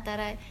болцсныхаа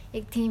дараа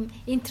яг тийм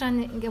интро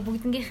ингээ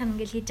бүгднгийнх нь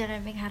ингээл хийж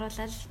байгаа юмыг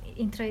харуулаад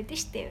интро хийдэж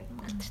штэ.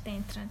 Монголчтой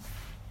интро.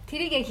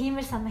 Тэрийг яг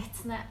хиймээр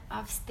санагдсан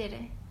офис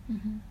дээр.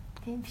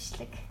 Тийм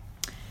бишлэг.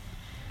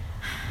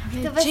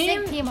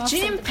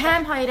 Jim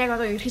Pam хоёрыг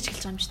одоо ерхэж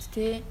эхэлж байгаа юм шүү дээ,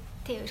 тий.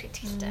 Тий, ерхэж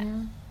эхэлж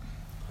байгаа.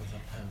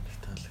 Pam их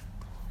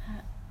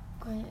таалагдсан.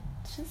 Гүй,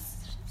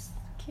 she's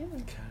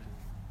cute.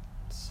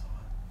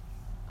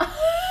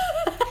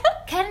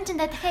 Karen ч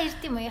дахиад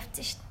ирд юм уу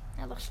явцсан шүү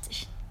дээ. Алуулсан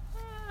шүү.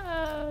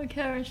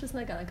 Karen she's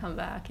not gonna come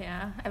back.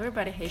 Yeah.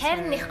 Everybody hates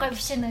Karen her. их гоё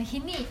биш нөө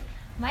хиний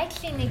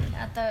Майклийн нэг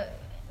одоо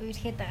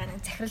үерхэд байгаа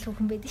нэг захирал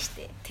хүүхэн байдаг шүү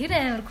дээ. Тэр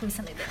амар cool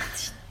санагдаад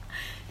байна шүү дээ.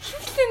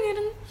 Хинлээ нэр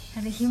нь.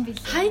 Харин хин бил.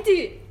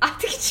 Хайди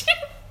атгч.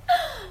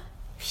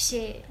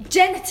 Бишээ.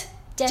 Janet.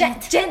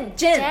 Jen.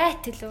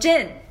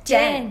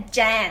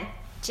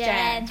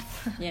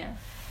 Yeah.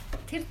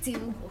 Тэр зөв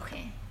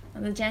хөөхээ.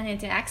 Одоо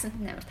Janet accent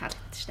нь амар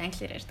таалагддаг шүү дээ.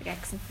 Англиар ярьдаг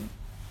accent нь.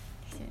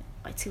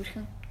 Гой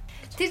цэвэрхэн.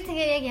 Тэр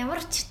тэгээ яг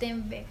ямар ч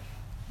юм бэ?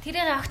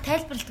 Тэрийг авах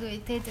тайлбарладгүй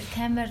те тэр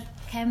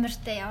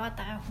камертай яваад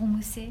байгаа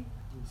хүмүүсээ.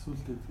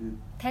 Сүултээ тэгээд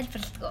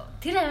Тайлбарладгүй.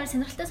 Тэр амар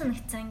сонирхолтой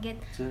санагдсан ингээд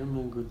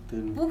German-гууд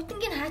дээр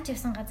бүгднийг хаач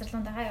явсан газар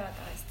руу дагаа яваад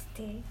байгаа шүү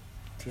дээ.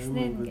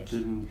 German-гууд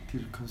дээр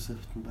тэр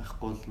концепт нь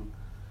байхгүй болно.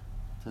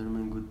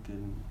 German-гууд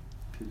дээр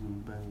тэр нь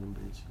байна юм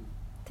байж.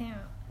 Тийм.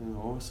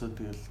 Оосоо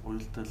тэгэл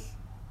уйлтал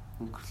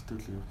өнгөрөлтөө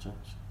л явж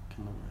байгаа юм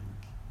кино байна.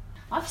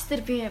 Офис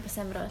дээр би бас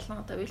амар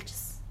ойлгонгодоо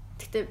уйлжсэн.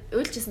 Гэтэ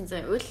уйлжсэн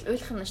заяа.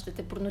 Уйлах нь шүү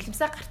дээ. Бүр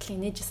нулимсаа гартал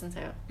инээжсэн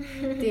заяа.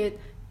 Тэгээд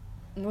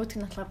нүүдг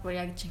нь болохоор бүр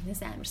яг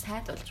жинхнээс амар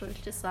сайд болж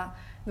уйлжсэн.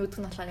 Нүүдг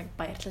нь болохоор яг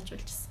баярлаж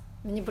уйлжсэн.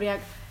 Миний бүр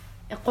яг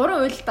 3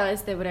 уйлт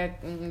байгаа юм бүр яг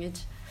ингэж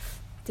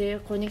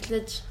тэг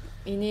гониглаж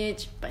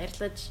инээж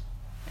баярлаж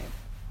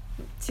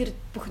тэр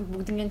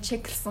бүгднийг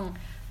чеклсэн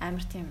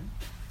амар тийм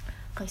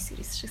гоё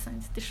series шиг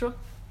санагддаг шүү.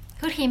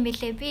 Хөрх юм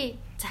бэлээ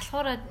би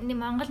залхуураа нэг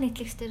Монгол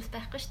Netflix дээр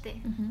байхгүй шүү дээ.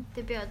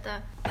 Тэгээ би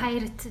одоо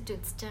Pirates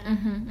үзэж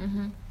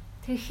байгаа.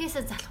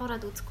 Тэгэхээс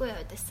залхуураад үзэхгүй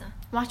яваад байсан.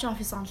 Watch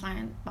Office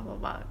Online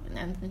баба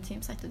нэг тийм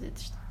сайтууд байдаг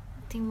шүү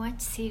дээ. Тийм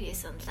Watch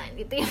Series Online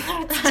гэдэг юм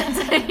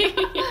харагдчихсан.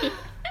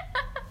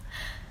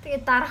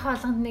 Тэгээ дарах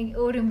болгонд нэг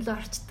өөр юм л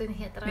орчдөг нэг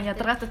ядаргатай.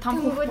 Ядаргатай том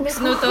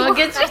хүүхнүүд өө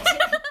гэж.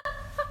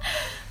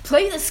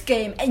 Play this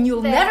game and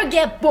you'll never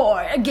get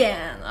bored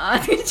again.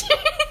 Тэгж.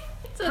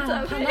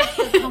 Танаас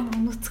том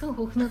нүцгэн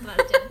хүүхнүүд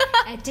гарч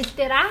байна. Ажил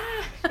дээр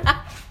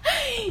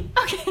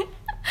Окей.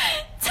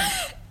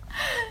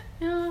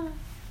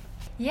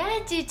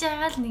 яаж хийж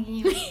байгаа л нэг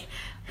юм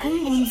гүн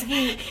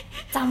гүнзгий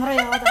зам руу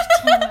яваад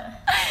орчих юм.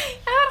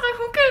 Ямар гой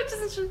хүнкээ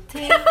явчихсан шүү.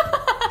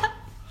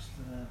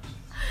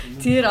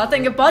 Тэр одоо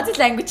ингээ body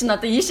language нь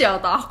одоо ийшээ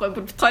яваад байгаа байхгүй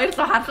бүр бит хоёр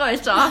руу харахаа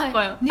байж байгаа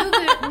байхгүй юу?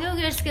 New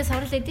Girls-гээ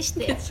сурал өгдөн шүү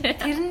дээ.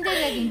 Тэрэн дээр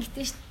яг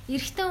ингэдэж шүү.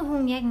 Эрэгтэй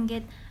хүн яг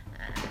ингээд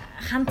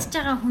хандж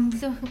байгаа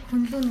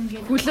хүнлүүн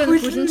ингээд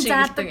хүлэн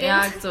заадаг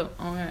яг зөв.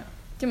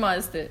 Тийм аа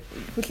өстэй.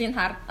 Хүлийн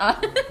хар.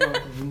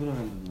 Өндөр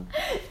хандна.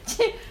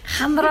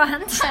 Хамруу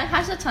ханд.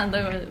 Хаашаа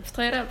чандаг бит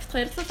хоёр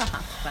руу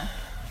хандсан.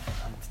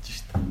 Хандж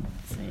шүү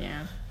дээ.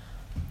 Яа.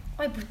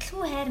 Ой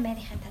бүтлгүй хайр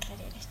марийнхаа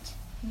талаар яриач.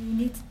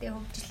 Нийтдээ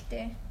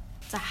хөвжөлтэй.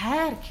 За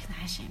хайр гэх нь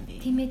хаашаа юм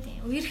бэ? Тийм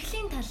ээ.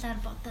 Үерхлийн талаар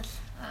бодол.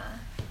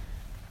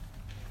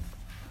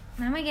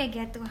 Намайг яг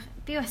яадаг байх.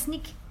 Би бас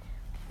нэг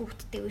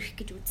хүүхдтэй үерх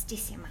гэж үзэж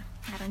исэн юм аа.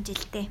 10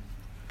 жилдээ.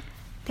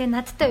 Тэгээ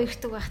надтай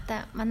үерхдэг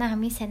байхдаа манай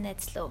хамгийн сайн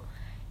найз лөө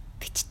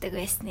бичдэг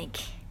байсныг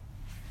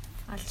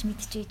олж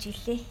мэдчихэж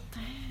илээ.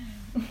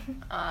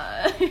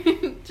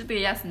 Чи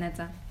тэгээ яасан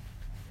найзаа?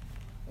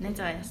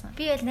 Найзаа яасан?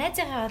 Би бол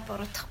найзаагаа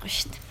буруутгахгүй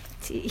шүү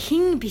дээ.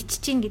 Хин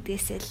бичиж гин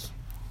гэдгээсээ л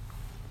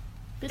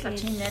би л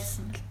чинь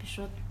найзсан бол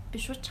би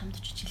шууд чамд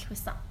ч хэлэх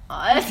байсан.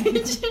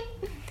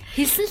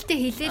 Хэлсэн л дээ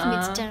хэлээл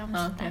мэдчихэж байгаа юм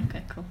шиг та.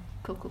 Ку.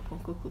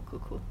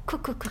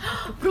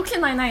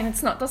 Brooklyn Nine-Nine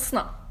that's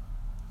not.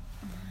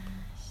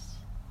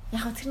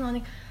 Яг тэр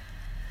нэг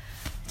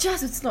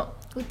час үзсэн үү?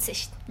 Үзсэн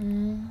шүү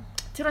дээ.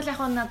 Тэр бол яг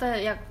надаа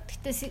яг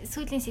гэтээ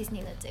сүүлийн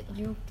сизнийг үзээгүй.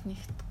 Юу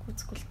нэгт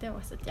гүцгүй л дээ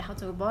бас яг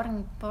зөв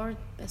board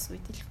байсан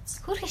үед л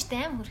үзсэн. Хөрх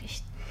штэ аим хөрх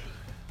штэ.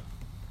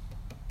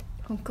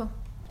 Хөнкө.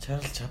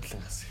 Charles Chaplin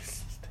гас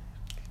хэлсэн л дээ.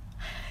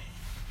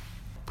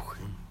 Бүх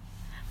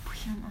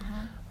юм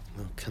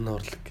кино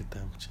урлаг гэдэг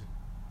юм чинь.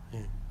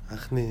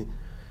 Анхны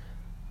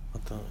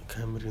одоо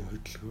камерын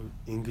хөдөлгөөр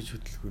ингэж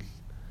хөдөлгөөл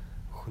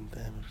хүнд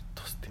амар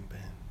тусд юм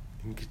байна.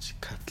 Ингэж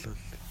катлол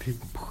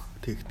бүх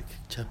техник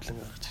Chaplin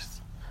гаргаж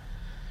ирсэн.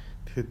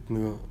 Тэгэхэд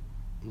нөгөө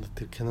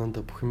тэр кинонд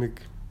бүх юмыг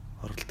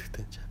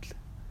оруулдагтай Chaplin.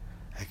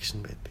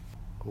 Акшн байдаг.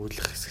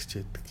 Уурлах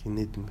хэсэгч байдаг,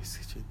 инээдэм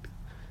хэсэгч байдаг.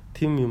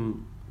 Тим юм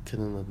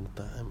кинонод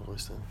надад амар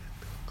гойсон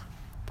гэдэг.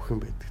 Бүх юм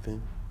байдаг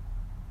тийм.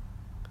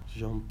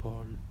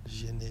 Jean-Paul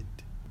Jeunet,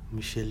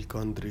 Michel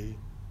Gondry.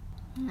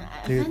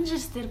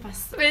 Avengers дээр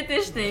бас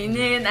байдаг шүү дээ.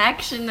 Энийг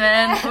акшн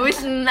байна,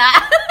 уулна.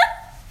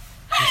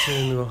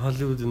 Тэсээ нөгөө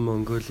Hollywood-ын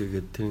Mongolia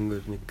гэдэг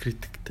тэрнгээр нэг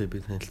критиктэй би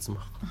танилцсан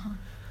байхгүй.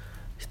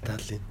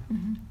 Италийн.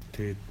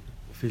 Тэгээд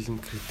фильм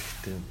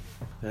критиктэй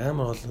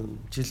амар олон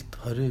жилд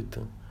 20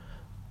 хэдэн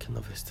кино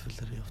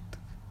фестивалаар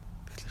явдаг.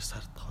 Тэгэхээр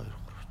сард 2-3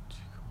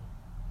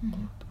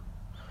 юм.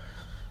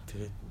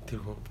 Тэгээд тэр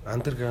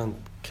underground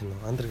кино,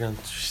 underground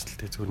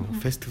шилдэг зүгээр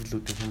нэг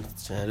фестивалуудын кинод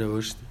чинь арай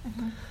өөр шүү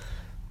дээ.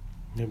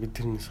 Яг би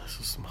тэрнээс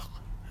асуусан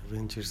байхгүй.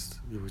 Avengers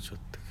юу гэж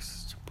боддог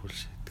гэсэн чинь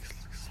bullshit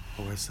гэсэн.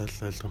 Угаасаа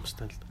л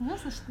ойлгомжтой л.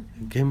 Угаасаа шүү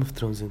дээ. Game of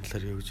Thrones-ын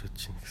талаар юу гэж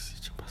бодож чинь гэсэн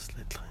чинь бас л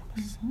адилхан юм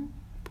байна.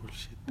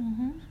 Bullshit.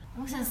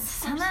 Угаасаа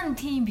санаа нь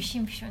тийм биш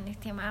юм биш үү? Нэг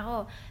тийм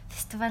агуу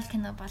фестивал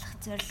кино болох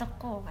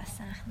зорилгогүй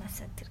угаасаа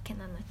анханасаа тэр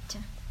кинонууд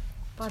чинь.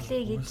 болъё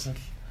гэж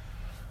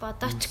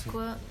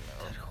бодоочгүй.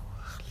 Тарих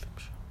угаах юм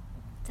шиг.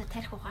 За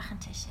тарих угаах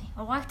нь цаашаа.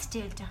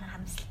 Угаагдчихвэл жоохон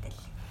харамсалтай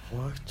л.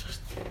 Угаагч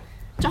шүү дээ.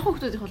 Жохон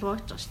хүмүүс их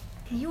угааж байгаа шүү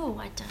дээ. Юу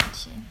угааж байгаа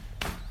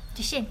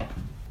жишээ?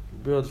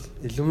 Би бол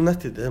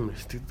Illuminati амар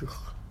итгэдэг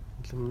баг.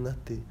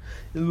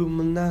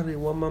 Illuminati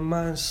want my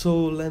mind,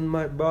 soul and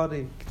my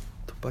body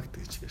тупагт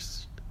гэж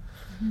ярьсан шүү дээ.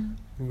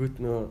 Нэгүт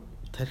нөө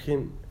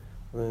тархийн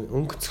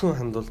өнгөцгөн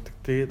хандуулдаг.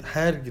 Тэгээд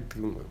хайр гэдэг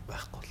юм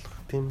байхгүй болох.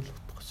 Тийм л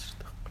утгач шүү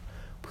дээ.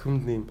 Бүх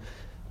юмд нэм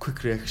quick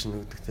reaction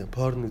гэдэг тийм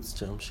порн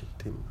үзэж байгаа юм шиг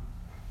тийм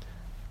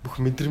бүх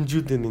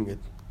мэдрэмжүүдээ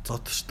ингээд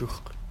зодчдөг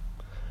байхгүй.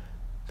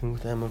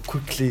 Тэнгүүт амар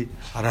quickly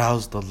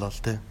aroused болоо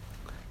л тийм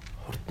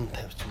хурдан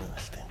тавьж байгаа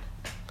л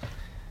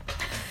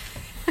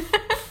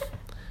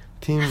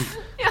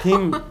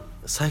тийм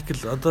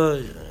cycle одоо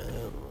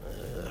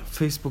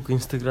Facebook,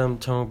 Instagram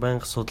чамайг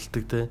байнга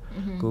судалдаг те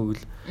Google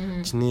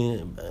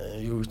чиний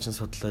юу чинь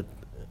судлаад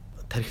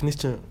тархины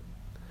чинь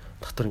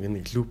дотор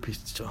ингээ нэг loop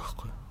хийчих байгаа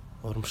байхгүй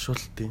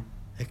урамшуултын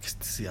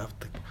ecstasy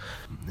авдаг.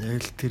 Яг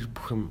л тэр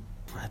бүх юм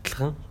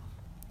адилхан.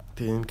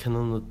 Тэгээ энэ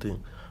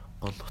кинонуудын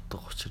гол утга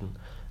учир нь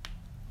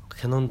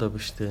кинонд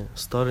биш те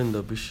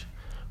story-нд биш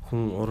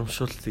хүн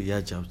урамшуултыг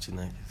яаж авч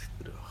ийна гэдэг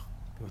тэр баг.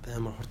 Тэгвэл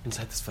амар хурдан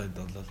satisfied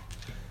болол.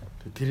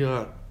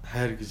 Тэрийг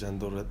хайр гэж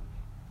андуураад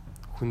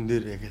хүн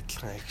дээр яг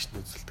адилхан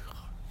акшн үзүүлдэг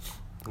баг.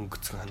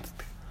 Өнгөцгөн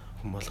ханддаг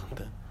хүн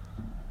болгонтэй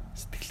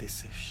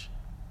сэтгэлээсээ биш.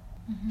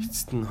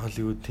 Эцэст нь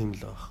Холливуд тийм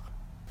л баг.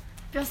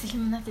 Би бас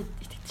Illuminati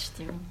итгэдэг шүү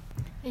дээ.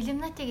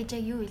 Illuminati гэж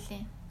яг юу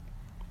вэ?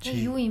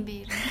 Юу юм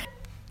бэ?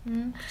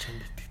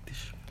 Чамд итгэдэг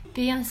шүү.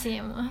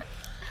 Beyoncé юм уу?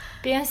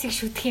 Beyoncé-г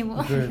шүтэх юм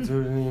уу?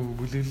 Зөвхөн юм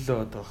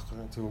бүлэглэлээ одоо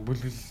байхгүй. Зөвхөн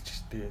бүлэглэлж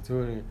штэ.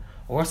 Зөвхөн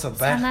угаасаа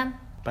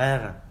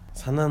байгаа.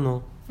 Санаа нь уу?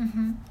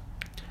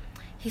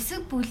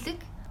 Хэсэг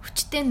бүлэг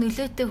хүчтэй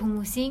нөлөөтэй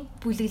хүмүүсийн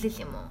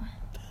бүлэглэл юм уу?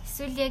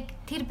 Эсвэл яг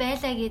тэр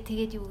байлаа гэж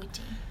тэгээд юу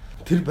гэж юм?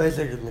 Тэр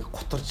байлаа гэж нэг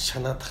гутарж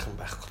шанаад ах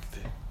юм байхгүй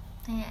тий.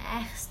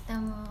 Айх хэвтэй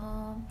юм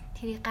уу?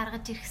 Тэрийг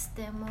гаргаж ирэх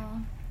хэвтэй юм уу?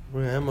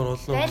 Үгүй амар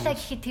олон. Байлаа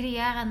гэхэд тэрийг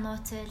яагаад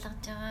нууц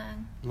ойлгож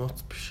байгаа? Нууц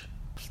биш.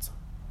 Болцсон.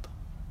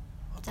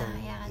 За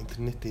яагаад?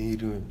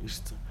 Интернетээ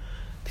ирсэн.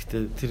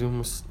 Гэтэ тэр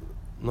хүмүүс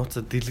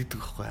нууцаа дэлгэдэг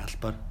байхгүй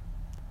албаар.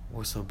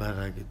 Уусаа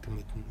байгаа гэдэг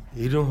мэднэ.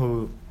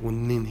 90%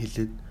 үннийг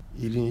хэлээд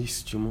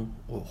 99 ч юм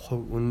уу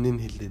хувь үннийг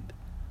хэлээд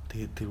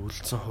тэгээд тэр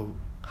үлдсэн хувь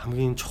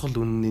хамгийн чухал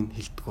үннийг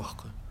хэлдэг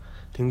байхгүй.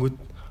 Тэнгүүд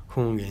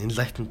хүн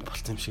enlightened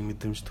болсон юм шиг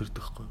мэдрэмж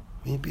төрдөг байхгүй.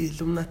 Би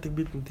Illuminati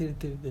бид тэр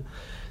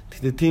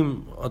тэгээд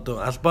тийм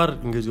одоо албаар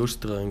ингэж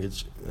өөрсдөө ингэж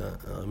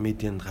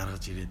медианд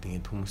гаргаж ирээд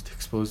ингэж хүмүүст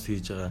expose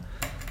хийж байгаа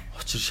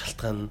учир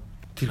шалтгаан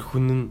тэр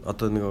хүн нь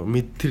одоо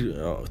нэг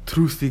тэр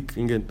truth-ийг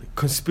ингэж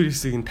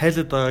conspiracy-г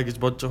тайлаад байгаа гэж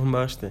бодож байгаа хүн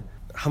байгаа шүү дээ.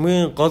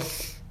 Хамгийн гол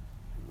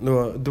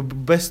the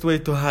best way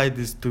to hide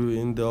is to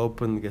in the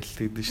open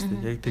гэлдэг шүү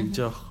дээ. Яг тэгж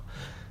байгаа.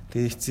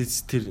 Тэгээ эцэц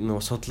тэр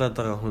судлаад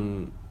байгаа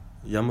хүн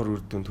ямар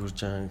үр дүнд хүрж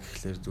байгаа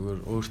гэхлээр зүгээр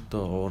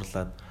өөртөө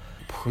уурлаад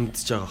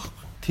бухимдж байгаа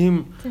байхгүй. Тийм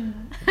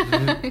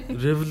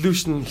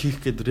revolution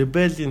хийх гээд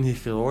rebellion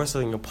хийх гээд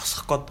угаасаа ингэ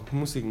босох гээд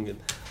хүмүүсийг ингэ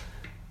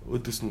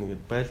өдөөс нь ингэ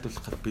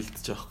байлдуулах гээд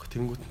бэлдэж байгаа байхгүй.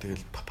 Тэнгүүт нь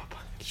тэгэл па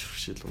гэж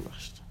шүршээл унах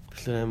шүү дээ.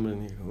 Тэгэхээр амар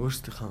нэг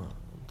өөрсдийнхөө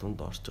дунд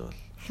орж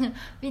байгаа.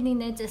 Би нэг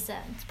найзаас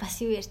бас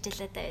юу ярьж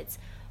байлаа даа.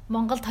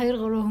 Монголд 2-3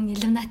 хүн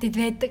Illuminati-д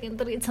байдаг энэ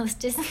гэж сонсч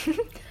байсан.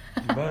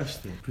 Баа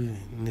шүү дээ. Би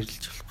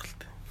нэрлэж болохгүй л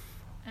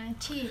дээ.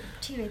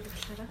 Чи байдаг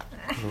болохоор.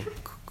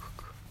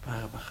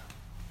 Баа.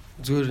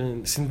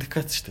 Зүгээр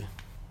синдикат шүү дээ.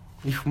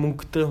 Их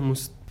мөнгөтэй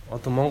хүмүүс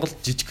одоо Монголд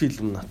жижиг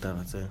Illuminati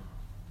байгаа заа.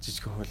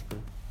 Жижиг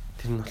хөлбөр.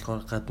 Тэр нь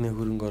болохоор гадны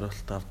хөрөнгө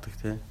оруулалт авдаг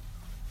тий.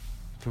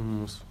 Тэр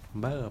хүмүүс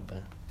байгаа.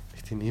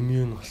 Их тийм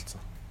иммун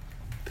болсон.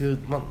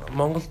 Тэгээд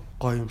Монгол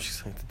гоё юм шиг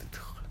санагдаад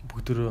байдаг.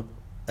 Бүгдөө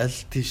аль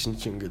тийш нь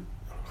ч ингээд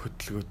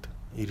хөдөлгөөд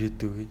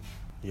ирээдүг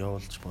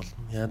явуулж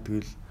болно. Яг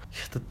тэгвэл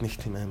хятад нэг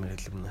тийм амар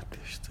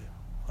Illuminati биш зөө.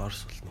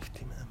 Орос бол нэг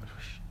тийм амар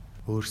биш.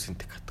 Өөр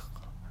синдикат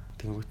байгаа.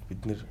 Тэнгүүт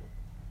бид нэр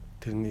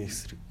тэрний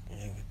эсрэг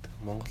яг гэдэг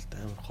Монголд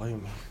амар гоё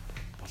юм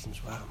боломж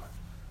байгаа маа.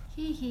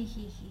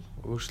 Хи.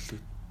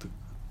 Өөрчлөгддөг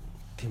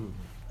тийм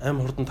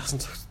амар хурдан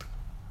тасан цогцдог.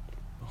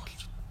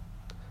 Монголчууд.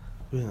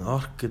 Би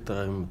орк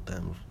гэдэг юм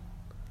амар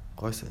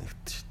гоё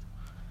санагдчих шүү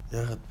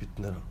дээ. Ягаад бид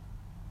нэр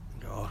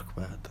ингээ орк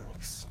байгаад байгаа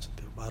гэсэн чинь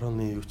тэр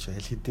барууны юу ч аль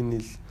хэдийн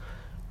л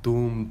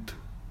doomed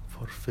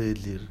for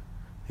failure.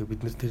 Тэгээ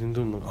бид нэр тэрэн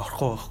рүү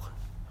орохгүй байхгүй.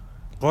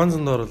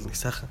 Гонзонд орвол нэг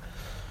сайхан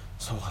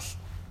суугаал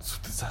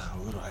сүтэ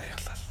сайхан өөрөө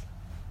аяглал.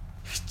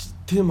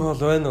 Тийм хоол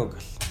байна уу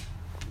гэл.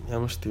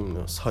 Ямар ч тийм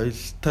нөө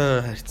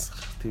соёлтой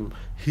харьцах тийм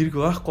хэрэг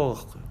байхгүй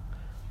байхгүй.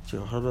 Чи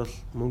хорол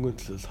мөнгөний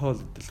төлөө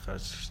хоол идэл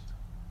гарч шүү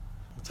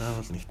дээ.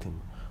 Заавал нэг тийм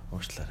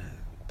уучлаарай.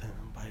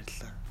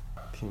 Баярлалаа.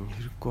 Тийм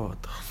хэрэггүй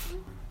одоо.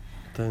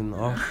 Одоо энэ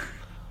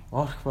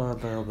орх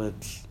байгаа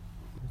байдал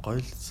гоё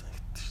л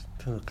санагдчих шүү.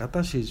 Тэр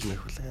гадаа шийж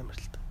мэх үл амар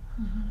л та.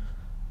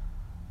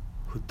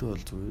 Хөдөө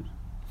бол зүгээр.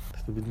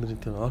 Тэгэхээр бид нарын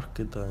тийм орх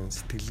гэдэг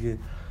сэтгэлгээ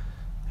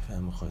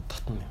амар гоё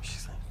татна юм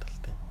шиг санагдал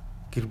тийм.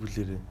 Гэр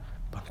бүлэрээ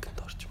банкнд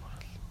орж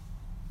марал.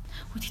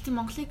 Гэхдээ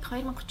Монголыг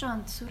 2030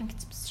 онд сүрэн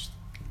гэцсэн шүү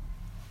дээ.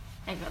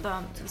 Яг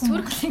одоо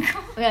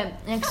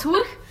яг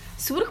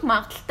сүрх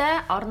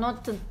магадaltaй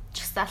орнуудад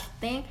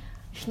чагсаалтын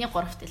эхний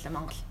 3-т илээ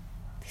Монгол.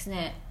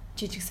 Тэгснэ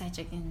жижиг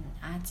сажагийн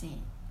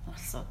Азийн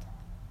улсууд.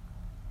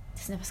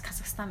 Тэгснэ бас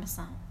Казахстан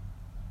байсан.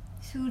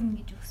 Сүрнэ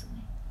гэж өгсөн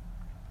юм.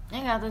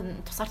 Яг одоо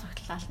тусаар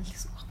тогтлол ална л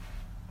гэсэн үг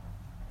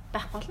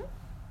байхгүй болно.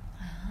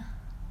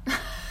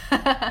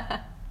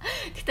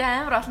 Гэтэ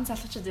амар олон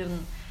залуучууд ер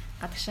нь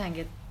гадагшаа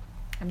ингээд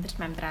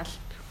амьдрал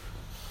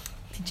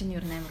тэнцэн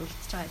ер нь амар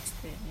үлдчихэж байгаа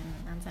зү юм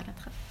анзаараад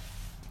хаа.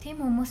 Тийм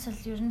хүмүүс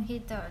бол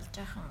ерөнхийдөө бол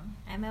жоохон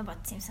амиа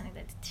бодсон юм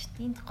санагдаад байдаг шүү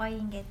дээ. Энд гоё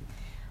ингээд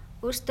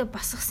өөртөө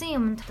босгосон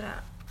юм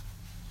дотор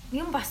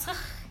юм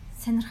босгох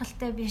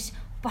сонирхолтой биш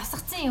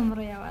босгоцсон юм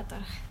руу яваад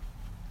байгаа.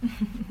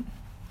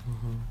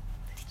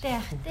 Гэтэ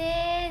яг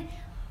тэ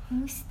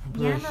хүмүүс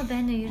яана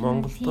байна уу ер нь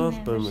Монголд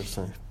баймаар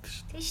санагддаг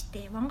шүү дээ. Тийм шүү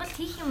дээ. Монголд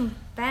хийх юм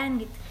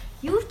байна гэд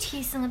юу ч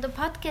хийсэн одоо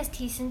подкаст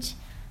хийсэн ч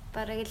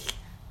бараг л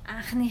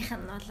анхных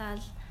нь болоод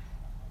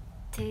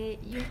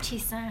тэг юу ч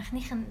хийсэн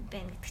анхных нь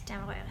байна гэдэг ч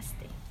амар гоё байгаас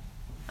тээ.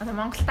 Одоо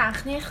Монголд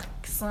анхных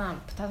гэсэн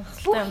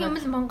бүх юм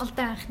л Монголд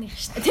анхных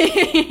шүү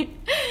дээ.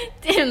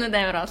 Тийм нүд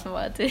амар олон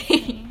баа тий.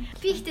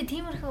 Би ихтэй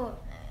тиймэрхүү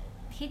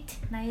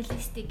хэд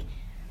наялистик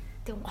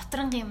тийм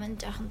готронгийн юм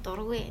жоохон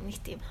дургүй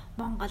нэг тийм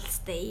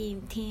Монголстай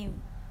ийм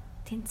тийм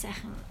тэн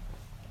сайхан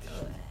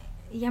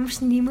ямар ч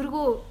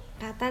нэмэргүй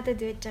гадаадад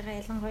байж байгаа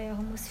ялангуяа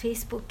хүмүүс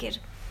фэйсбүүкээр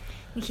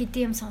нэг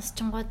хэдийн юм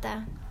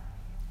сонсчингуудаа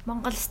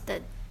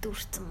Монголстай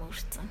дүүрсэн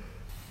мөрцөн.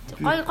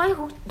 Гоё байл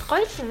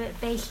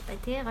та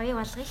тий гоё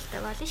болгоё л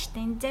та болно шүү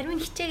дээ. Энэ зарим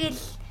нь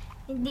хичээгээл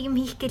энд нэг юм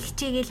хийх гээл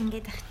хичээгээл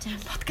ингээд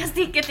авчихсан. Подкаст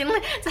хийх гээл энэ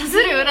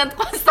зансүрийн уранд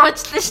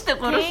гонсоочлаа шүү дээ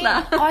гурлаа.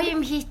 Гоё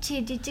юм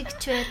хийчээ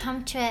жижигч бай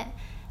томч бай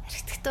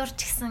архитектурч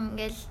гэсэн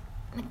ингээл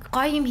нэг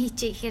гоё юм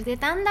хийчээ гэхээр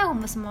тэгээ дандаа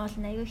хүмүүс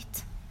муулна аюу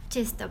хэц.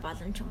 Чэстэ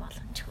боломжгүй.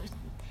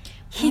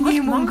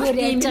 Хиний мөнгөөр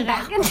яаж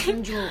байгаа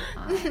юм юу?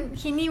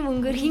 Хиний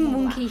мөнгөөр хин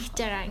мөнгө хийх гэж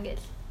байгаа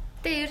ингээл.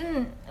 Тэгээ ер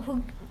нь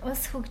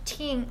ус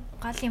хөгжихийн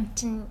гол юм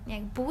чинь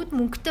яг бүгд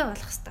мөнгөтэй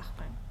болох хэрэгтэй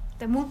байхгүй юу?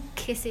 Тэгээ мөнгө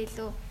гэхээсээ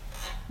илүү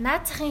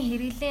наад захын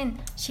хэрэглээ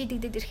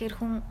шийдэгдээд ирэхээр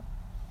хүн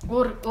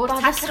өөр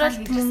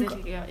цаасралт мөнгө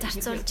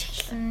зарцуулж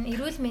эхэлнэ,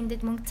 эрүүл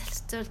мэндэд мөнгө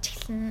зарцуулж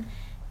эхэлнэ,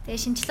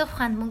 тэгээ шинжлэх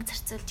ухаанд мөнгө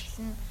зарцуулж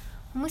эхэлнэ.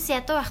 Хүмүүс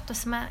ядуу байх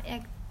тусмаа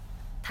яг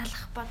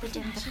талах бодож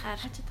амьдрахаар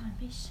хажууд байгаа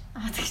юм биш.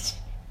 Тэгж.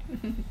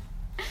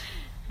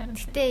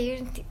 Гэтэ ер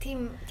нь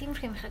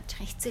тиймэрхүү юм хаж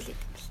байгаа хэцүү л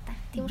байдаг юм л та.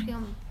 Тиймэрхүү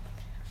юм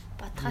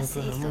бодхоос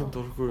илүү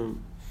дургүй юм.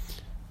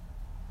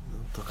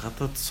 Одоо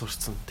гадаад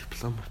сурсан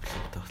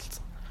дипломтой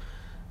болсон.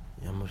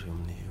 Ямар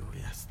юмны юу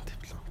яасан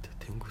дипломтой.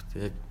 Тэнгүүт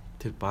яг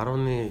тэр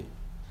барууны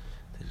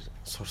тэр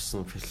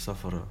сурсан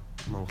философоор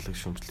Монголыг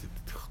шүмжлээд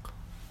байдаг байхгүй.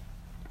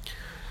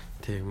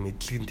 Тэг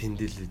мэдлэг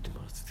тэмдэглээд юм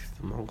байна.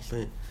 Тэгтээ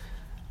Монголын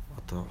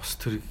одоо ус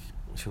төрийг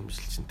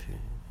шүмжил чинь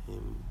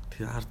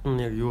тэг ард нь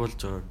яг юу болж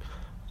байгааг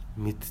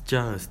мэдж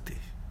байгаа үстэй.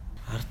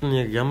 Ард нь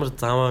яг ямар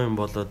заваа юм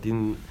болоод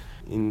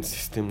энэ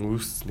систем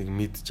үүснийг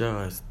мэдж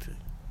байгаа үстэй.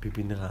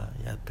 Бинийгаа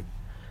яадаг.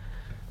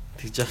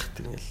 Тэгж яах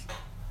тэгэл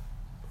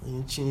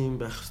энэ чинь юм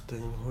байх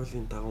хэвээр энэ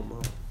хуулийн дагуу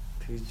маа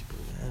тэгж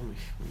амар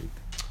их мэд.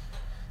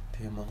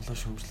 Тэгээ Монголоо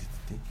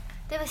шүмжлэдтэй.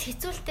 Тэгээ бас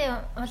хэцүүлтэй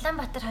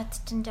Улаанбаатар хот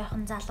чинь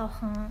жоохон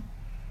залуухан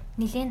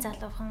нэлээд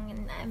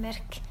залуухан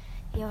Америк,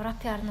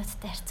 Европын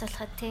орнуудтай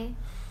харьцуулахад тий.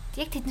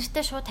 Яг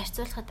тэднэртэй шууд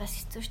харьцуулахад бас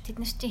хэцүү ш.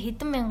 Тэднэр чинь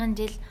хэдэн мянган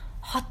жил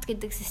хот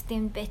гэдэг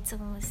системд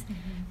байцсан хүмүүс.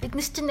 Бид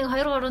нар чинь нэг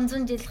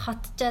 200-300 жил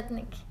хотчаад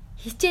нэг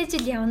хичээж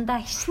ил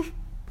явандаа гэж.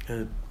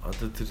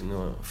 Одоо тэр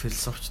нэг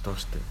философч доо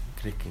штэ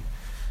Грекийн.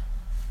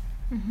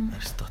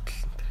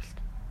 Аристотель тэрэл.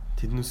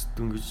 Тэднээс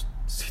дөнгөж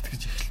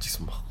сэтгэж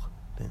эхэлчихсэн байхгүй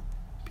тий.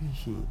 Би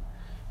хин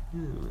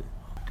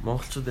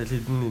монголчууд аль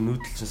хэдийн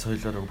нүүдэлчин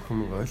соёлоор бүх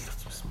юм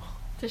ойлгочихсон баг.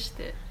 Тийм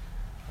штэ.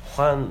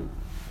 Ухаан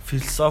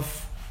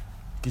философи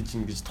гэж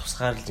ингэж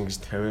тусгаарлаж ингэж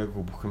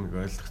тавиагүй бүх юм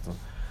ойлгосон.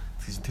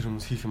 Тэгж тэр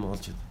хүмүүс хийх юм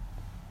олж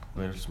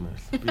баярлж.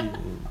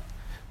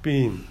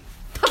 Би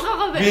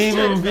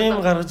юм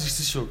гаргаж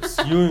ирсэн шүү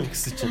гэсэн. Юу юм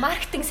гэсэн чинь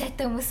маркетинг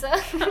сайтай хүмүүс.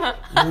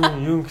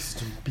 Юу гэсэн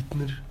чинь бид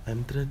нэр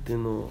амьдраад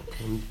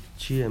энэ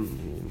чи юм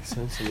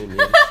сонсон юм.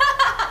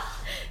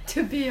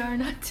 To be or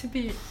not to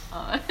be.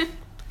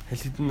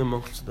 Хэлэдэн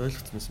монголчууд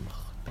ойлгоцсон байсан баг.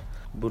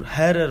 Бүр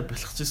хайраар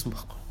бэлхчихсэн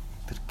байхгүй.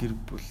 Тэр гэр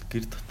бүл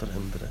гэр дотор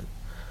амьдраад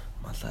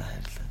малаа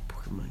хайрлаад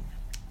бүх юм.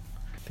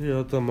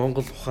 Тэгээ одоо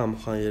Монгол ухаан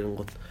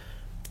ярингууд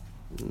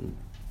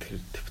тэр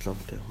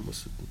дипломтой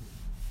хүмүүсүүд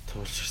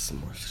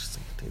туулширсан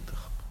гэдэг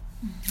байхгүй.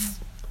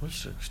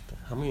 Туулшир гэжтэй.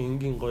 Хамгийн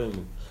энгийн гоё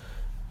юм.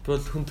 Би бол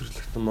хүн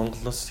төрөлхтөн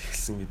Монголоос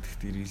эхэлсэн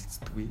гэдэгт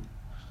ирээлцдэггүй.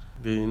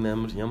 Би энэ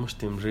ямар ч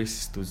тийм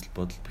racist үзэл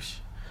бодол биш.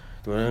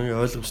 Зүгээр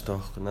ойлгомжтой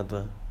байхгүй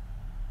надад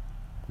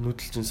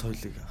нүүдэлчин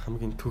соёлыг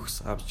хамгийн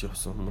төгс авч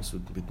явсан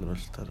хүмүүсүүд бид нар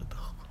бол тараад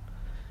байгаа байхгүй.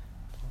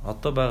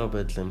 Одоо байгаа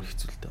байдал амар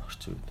хэцүүлтэй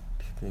орчин үед.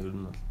 Гэхдээ ер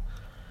нь бол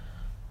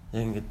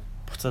яг ингээд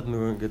буцаад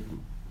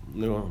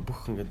нөгөө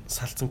бүх ингээд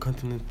салцсан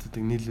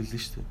континентуудыг нийлүүлнэ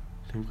шүү дээ.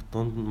 Тэнгүүд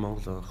дунд нь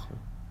Монгол байгаа байхгүй.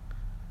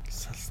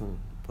 Салсан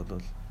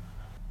бодвол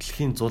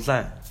дэлхийн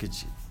зулаа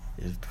гэж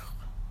ярьдаг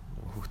байхгүй.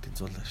 Хүүхдийн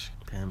зулаа шиг.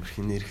 Амар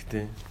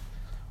хинэрхтэй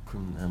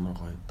хүн амар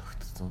гоё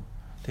тогтцсон.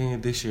 Тэгээ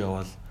дэше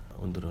явал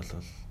өндөр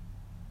болол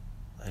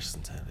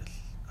арьсан цайрал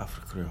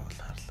Африк руу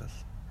явал харлаа.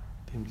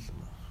 Тийм л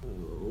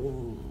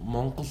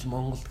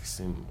Монгол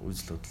гэсэн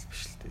үзэл бодол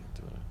биш л дээ.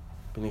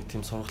 Би нэг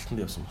тийм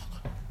сургалтанд явсан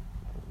байхгүй.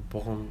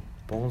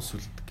 Буган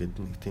сүлд гэдэг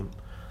нэг тийм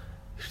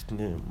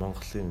эртний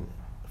Монголын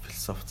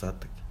философи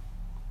заадаг.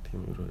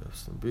 Тийм рүү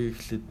явсан. Би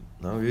эхлээд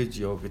нав ээж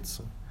яв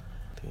гэдсэн.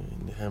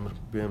 Тэгээ нэг амар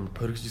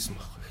поргижсэн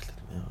байхгүй эхлээд.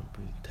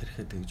 Би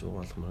тарихаа тэгж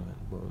уугаалмаар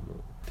байна.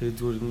 Тэгээ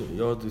зүгээр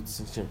яваад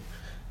үзсэн чинь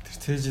тэр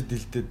цээжэд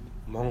дэлдээд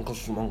Монгол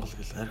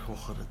гэл арх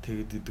ухаараа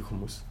тэгээд идэх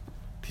хүмүүс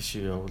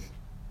тийшээ явал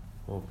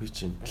би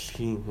чинь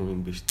дэлхийн хүн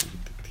юм биш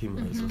гэдэг тийм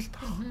ойлголт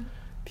авах.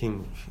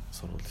 Тийм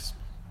сурвал байсан.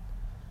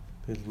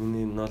 Тэгэл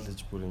миний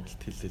knowledge бүр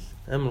ингээд хэлэл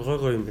амар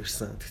гой юм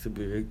ярьсан. Тэгтээ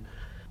би яг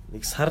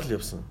нэг сар л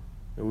явсан.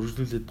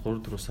 Үргэлжлүүлээд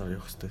 3-4 сар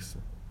явах хэрэгтэй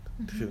гэсэн.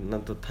 Тэгэхээр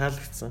надад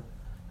таалагдсан.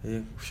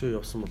 Яг өшөө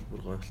явсан бол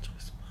бүр гой болж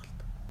байгаа юм байна л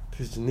да.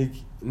 Тэгэхээр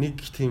нэг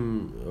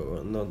тийм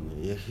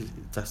яг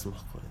заасан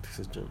байхгүй.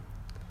 Тэгсэн чинь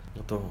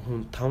одоо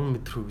хүн 5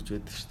 метр хөө гэж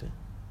байдаг шүү дээ.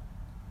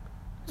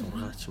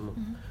 6 ч юм уу.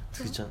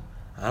 Тэгсэн чинь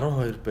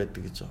 12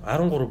 байдаг гэж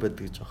 13 байдаг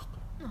гэж байгаа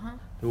байхгүй.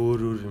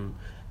 Өөр юм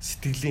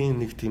сэтгэлийн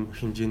нэг тийм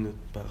хэмжээнүүд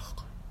байгаа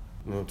байхгүй.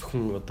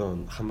 Зөвхөн одоо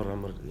хамар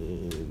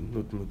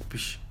нүд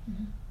биш.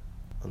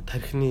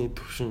 Тархины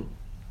төвшин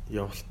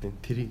явалтын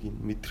тэрийг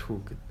мэдэрхүү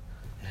гэд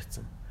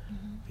яатсан.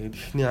 Тэгээд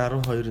эхний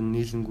 12 нь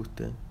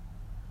нийлэнгүүтээ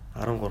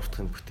 13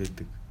 дахь нь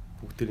бүтээдэг.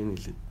 Бүгдээрээ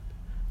нийлээд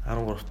 13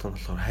 дахь нь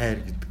болохоор хайр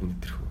гэдэг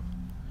мэдэрхүү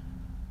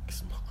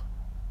гэсэн баггүй.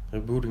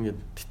 Яг бүр ингээд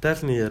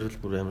детальны ярил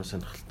бүр амар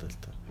сонирхолтой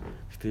л та.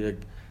 Гэтэ яг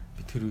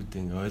би тэр үед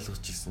ингээд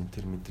ойлгож ирсэн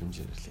тэр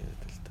мэдрэмжээр л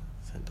яриад л та.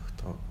 Сайн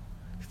тогтоо.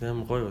 Гэтэ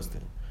амар гоё бас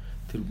тэр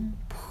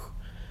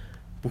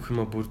бүх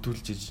юма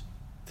бүрдүүлж иж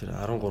тэр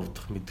 13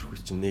 дахь мэдэрхүү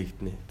чинь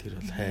нэгднэ. Тэр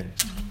бол хайр.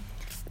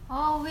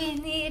 All we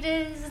need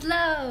is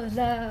love.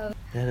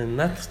 Яа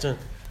наадах чинь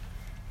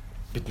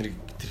бидний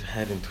тэр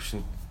хайрын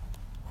төвшөнд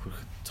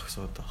хүрэхэд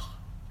зогсоод байгаа.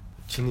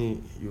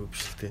 Чиний юу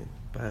биш л те.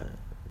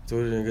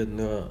 Зөвөр ингээд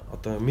нөгөө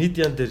одоо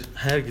медиан дээр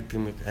хайр гэдэг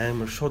юм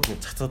амар шууд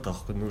нэг цацаад байгаа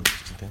байхгүй нүүр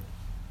чинь те.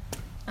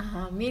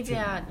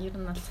 Медиа ер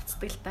нь бол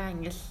цацдаг л та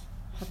ингээл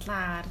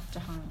худлаар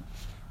жоохон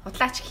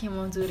худлаач гэх юм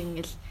уу зүгээр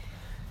ингээл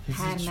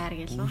хайр маар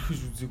гэлөө.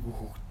 Үргэлж үзээгүй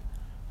хөвгт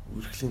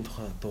үргэлжлийн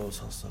тухай дуу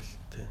сонсол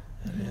те.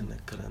 Арена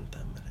гранд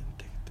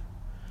амарэнтэй гэдэг.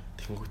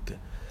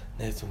 Тэнгүүтээ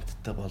найз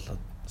хүндтэй болоод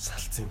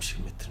салцсан юм шиг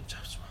мэдрэмж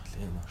авч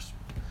байгаа юм ааш.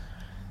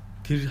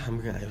 Тэр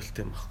хамгийн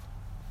аюултай юм байна.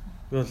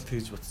 Би бол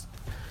тэгж бодсон.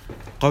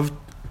 Говь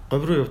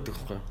руу явдаг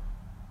байхгүй.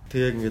 Тэг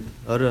яг ингээд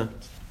орой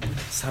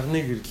сарны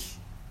гэрэл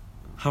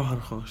хав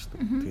харах байгаа шүү дээ.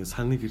 Тэгээ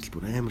сарны гэрэл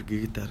бүр амар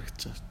гэгэд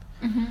харагдаж байгаа шүү дээ.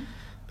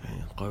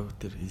 Тэгээ говь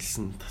дээр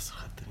илсэн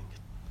тасархаа дээр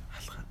ингээд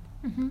халахад.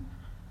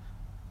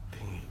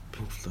 Тэгээ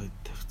Pink Floyd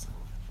тавьсан.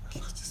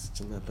 Алхаж ирсэн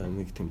чинь надад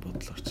нэг тийм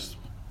бодол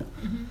орчихсон.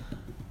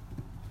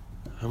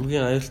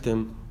 Хамгийн аюултай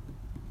юм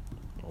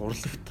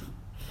урлагт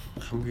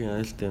хамгийн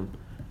аюултай юм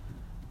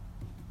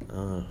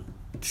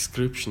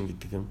description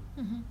гэдэг юм.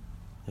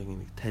 Яг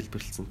нэг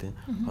тайлбарлалцсан тийм.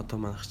 Одоо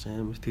манайх ч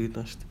амар тэгээд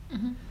байна шүү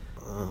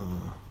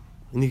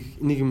дээ.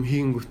 Нэг юм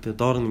хийнгүүтээ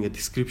доор нь ингээд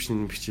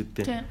description бичээд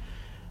тийм.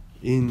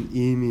 Энэ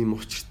ийм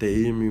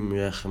учиртай ийм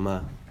яах юм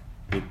аа.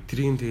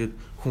 Тэрийг тэгээд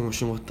хүн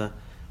уншингуудаа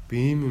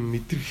би ийм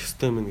мэдрэх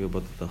ёстой юм гэж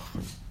бодоод байгаа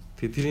юм.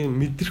 Тэгээд тэрийг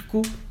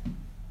мэдрэхгүй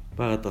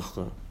байгаад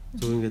байгаа юм.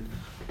 Зөв ингээд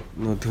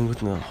нөө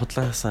тэнгууд нөө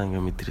худлаасаа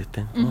ингээд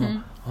мэдрээтэй.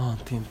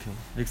 Тийм.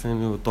 Яг сайн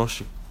нэг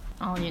доош.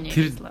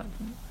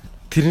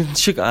 Тэр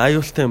шиг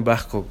аюултай юм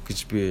байхгүй гэж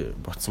би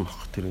бодсон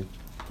байхгүй тэр.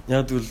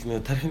 Яг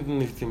тэгвэл тархинд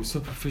нэг тийм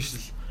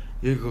superficial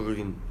эгоог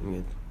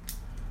ингээд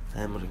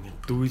амар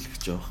ингээд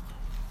дүүлгэж байгаа байхгүй.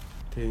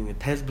 Тэгээ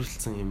ингээд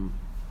тайлбарлалцсан юм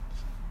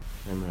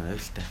амар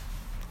аюултай.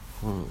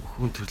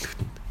 Хүн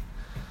төрлөختөнд.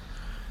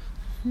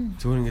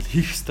 Зөвөр ингээд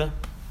хийх ёстой.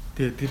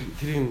 Тэгээ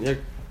тэрийг яг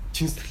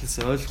чин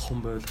сэтгэлээсээ ойлгох хүн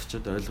байл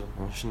очиод ойлгох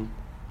уншин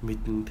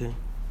мэднэ те.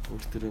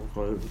 Өөртөө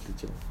гоё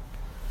үлдэж байгаа.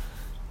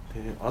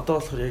 Тэгээ одоо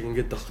болохоор яг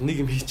ингээд нэг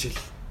юм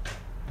хийчихэл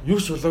юу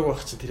ч болоогүй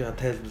байх чинь тэрийг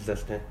тайлбарлаа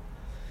л те.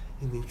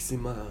 Энэ ингэсэн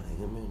юм аа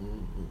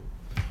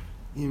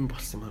юм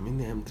болсон юм аа.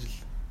 Миний амьдрал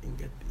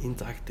ингээд энэ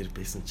цаг дээр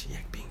байсан чи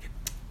яг би ингээд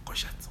гоё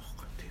шатсан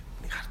байхгүй те.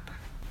 Нэг хартаа.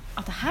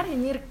 Одоо хар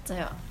энерги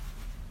заяа.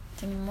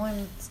 Тийм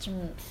мөн чим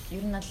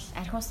ер нь л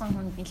архиусан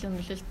хүнд илүү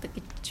нөлөөлдөг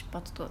гэж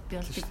боддог. Би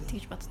бол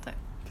тэгж боддог.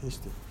 Тийм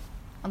шүү дээ.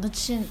 Одоо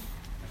жишээ нь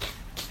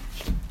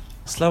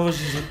Slavoj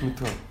Žižek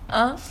мэдвэ?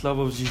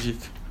 Slavoj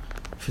Žižek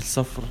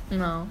philosopher.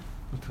 No.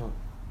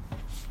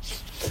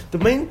 The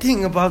main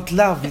thing about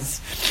love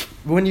is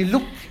when you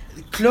look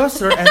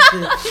closer at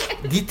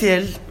the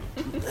detail.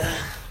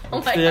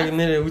 Яг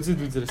нэр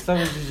үзэр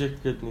Slavoj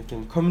Žižek гэдэг нэг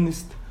тийм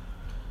коммунист.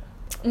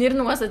 Нэр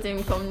нь угаасаа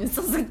тийм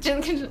коммунист гэж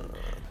байна.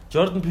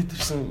 Jordan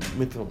Peterson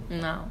мэдвэ?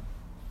 No.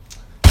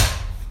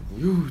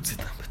 Юу үзээд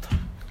юм бэ тоо?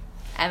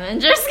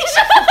 Avengers гэж.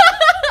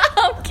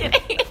 Окей.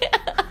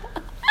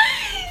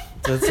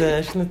 За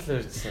ашигнатлаа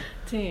ярьсан.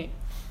 Тийм.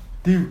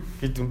 Див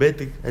гэдэг юм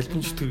байдаг.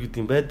 Альбом чөтгөр гэдэг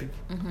юм байдаг.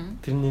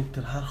 Тэрний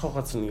тэр харах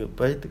газар нэг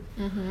байдаг.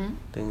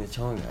 Тэгээ ингээд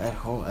чамаг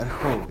архуу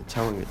гэж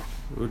чамаг ингээд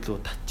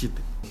өөрлөө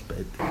татчихдаг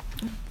байдаг.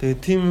 Тэгээ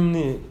тийм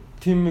юмны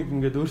тимийг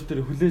ингээд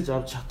өөртөө хүлээж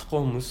авч чадахгүй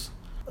хүмүүс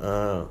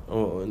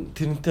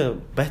тэрнтэй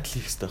байтал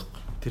хийх хэрэгтэй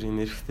байхгүй. Тэр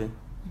энергитэй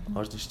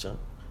орж ирж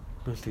байгаа.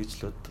 Би л тэгж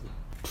л бод.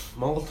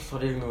 Монгол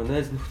болохоор яг нөгөө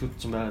найз нөхдөд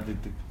ч байгаад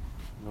идэг.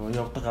 Нөгөө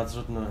явдаг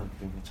газрууд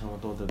нэг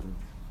чамаа дуудаад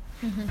байдаг.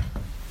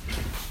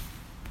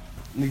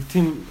 Нэг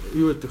тийм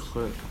юу гэдэг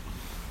вэ?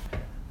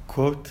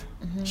 Quote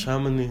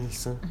шаманы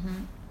хэлсэн.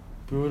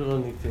 Би өөрөө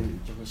нэг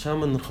тийм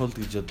шаман нөхөд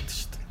гэж боддог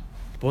шүү дээ.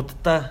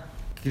 Буддаа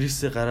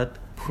гэрээсээ гараад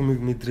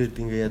бүхмийг мэдрээд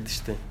ингээ яадаг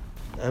шүү дээ.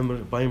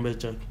 Амар баян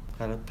байж байгаа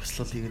гараад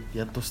бяцлал хийгээд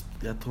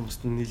ядах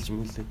хүмүүст нийлж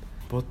мэлээд.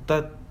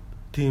 Буддаа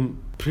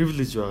тийм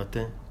privilege байгаа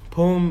те.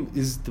 Poem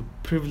is the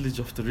privilege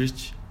of the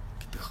rich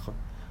гэдэг аахгүй.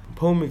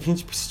 Poem-ыг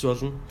хинч бичиж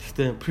болно.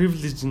 Гэхдээ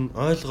privilege нь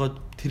ойлгоод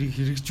тэрийг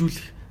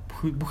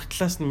хэрэгжүүлэх бүх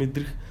талаас нь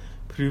мэдрэх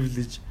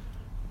privilege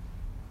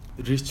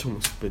rich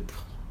хүмүүст байдаг.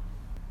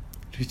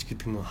 Rich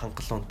гэдэг нь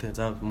хангалуунтэй,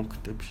 заавал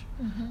мөнгөтэй биш.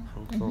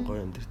 Хангалуун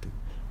гоё амьдэрдэг.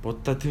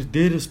 Буддаа тэр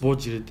дээрээс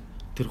бууж ирээд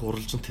тэр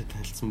гурвалжинтай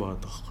танилцсан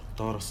байгаа даахгүй.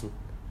 Доороос нь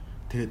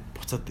тэгээд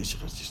буцаад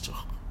дэше гарч ирж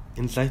байгаа байхгүй.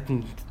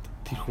 Enlightened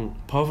тэр хүн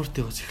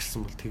poverty-гоос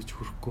эхэлсэн бол тэгж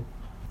хүрэхгүй.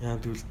 Яа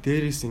тэгвэл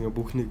дээрээс ингээ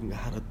бүхнийг ингээ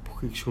хараад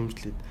бүхийг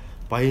шөмжлээд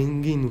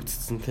баянгийн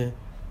үтцсэн те.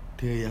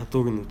 Тэгээ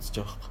ядууг нь үтсэж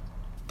байгаа байхгүй.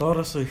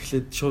 Доороос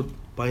эхлээд шууд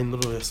баян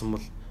руу ясан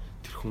бол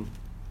тэр хүн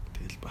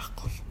тэгэл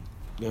байхгүй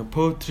бол.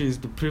 Poetry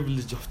is the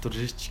privilege of the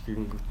rich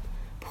гэнгүүт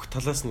бүх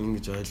талаас нь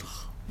ингэж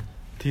ойлгох.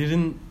 Тэр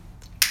нь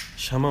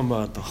шаман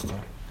баад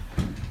байхгүй.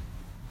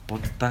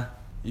 Будда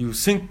you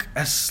sink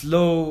as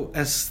low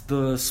as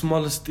the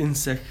smallest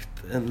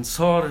insect and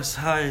soar as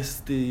high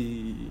as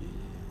the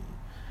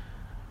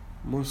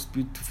most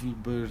beautiful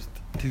bird.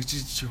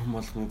 Тэгжиж хүм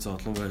болгоны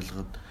зовлон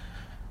байлгаад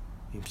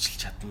эмчилж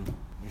чадна.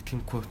 Нэг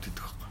тийм quote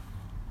гэдэг байхгүй.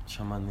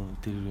 Шаманы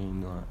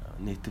дэрийн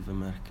Native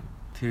American.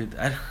 Тэгээд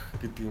арх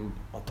гэдэг юм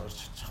одоо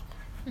орж ирж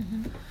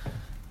байгаа.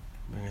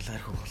 Ингээл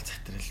арх угал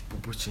затрал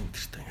бүбүүч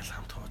энтертэй ингээл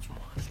хамт хоож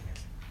муу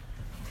ингээл.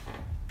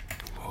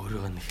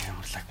 Өөрөө нэг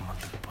амарлаг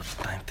мондөг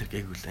бодтой энэ төр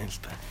гээгүүлэн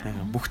л та.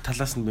 Бүх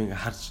талаас нь би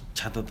ингээ харж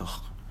чадаад байгаа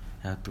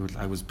байхгүй. Яа тэгвэл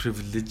I was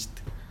privileged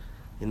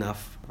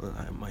enough.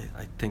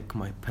 I thank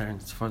my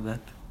parents for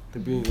that.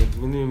 Би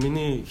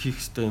миний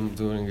хийх ёстой юм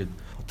зөвөр ингээд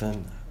одоо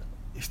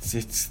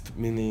эцэст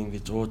миний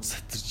ингэж ууж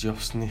сатирж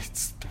явсны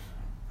эцэст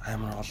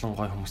амар олон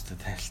гой хүмүүстэй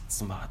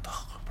танилцсан байгаа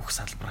даахгүй. Бүх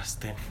салбараас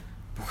тийм.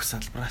 Бүх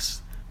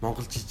салбараас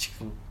Монгол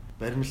жижигхэн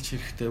баримлч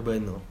хэрэгтэй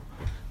байна уу?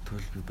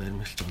 Тэгвэл би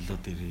баримлч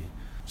болоод ирээ.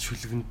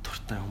 Шүлгэнд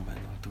туртай хүн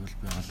байна уу? Тэгвэл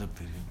би олоод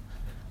ирээ.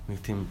 Нэг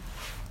тийм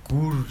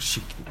гүр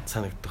шиг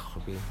санагдах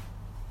би.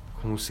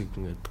 Хүмүүсийг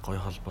ингээд гой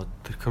холбоод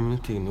тэр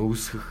community-г нь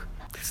үүсгэх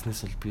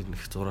тэгснээс л би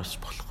нэг зураач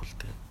болохгүй л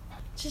тийм.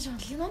 Чи жоо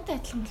Ленонтой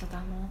адилхан болоод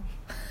байгаа мó?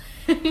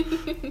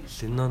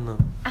 Ленон.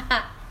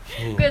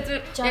 Үгүй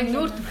зөв яг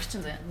нүүр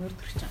төрөгчин заяа, нүүр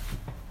төрөгчин.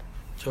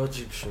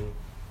 Жожи биш үү?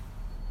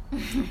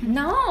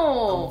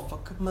 No.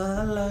 Fuck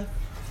my life.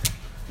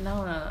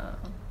 No.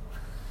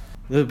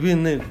 Би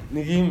нэг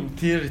юм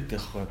theory-тэй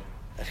байхгүй.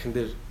 Архин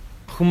дээр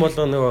хүн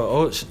болоо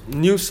нөгөө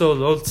new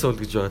soul, old soul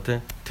гэж байгаа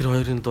тийм. Тэр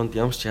хоёрын дунд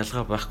ямар ч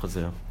ялгаа байхгүй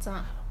заяа.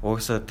 За.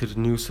 Угсаа тэр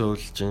new soul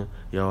чинь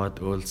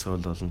яваад old soul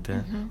болно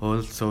тийм.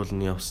 Old soul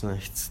нь явснаа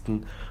эцэст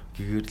нь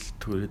гэгэрл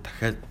төрөө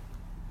дахиад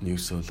new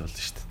soul болно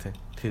шүү дээ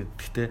тийм.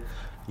 Гэхдээ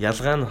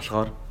ялгаа нь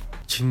болохоор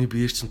чиний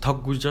биеэр чинь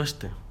тог гүйж байгаа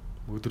шүү дээ.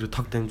 Өдрөө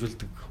тог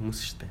дамжуулдаг хүмүүс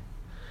шүү дээ.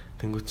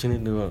 Тэнгүүд чиний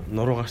нөгөө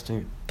нуруугаар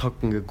чинь тог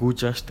ингээ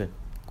гүйж байгаа шүү дээ.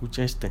 Гүйж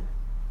байгаа шүү дээ.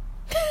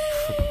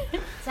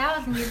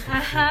 Заавал ингэ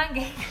ахаа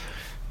гэх.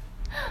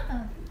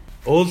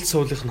 Old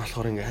soul-ийнх нь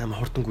болохоор ингээ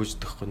амар хурдан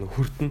гүйждэг байхгүй нөгөө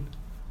хүрдэн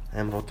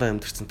амар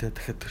удаан амьдэрсэн те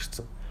дахиад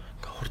төрсөн.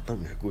 Ингээ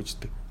хурдан ингээ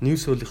гүйждэг. New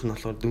soul-ийнх нь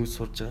болохоор дөнгөж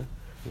сурж байгаа.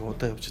 Ингээ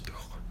удаан явждаг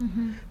байхгүй.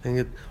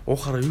 Ингээд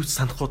уухаараа юу ч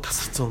санахгүй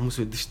тасарсан хүмүүс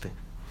байдаг шүү дээ.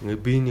 Ингээ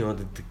биений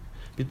од идэг.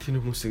 Би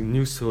тэр хүмүүсийг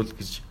new soul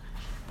гэж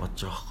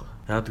бодож байгаа байхгүй.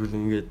 Яг тэгвэл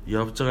ингээд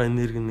явж байгаа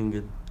энерги нь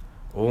ингээд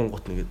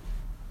уунгут нэгээд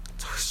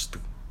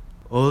зогсчдөг.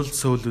 Old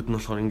soul-ууд нь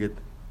болохоор ингээд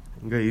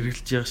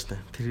эргэлж байгаа шүү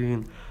дээ. Тэрийг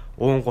нь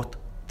уунгут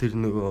тэр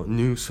нөгөө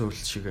new soul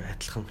шиг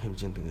адилхан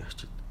хэмжээнд ингээд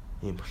очиод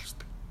ийм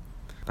болчихдог.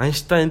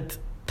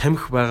 Einstein-д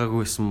тамхи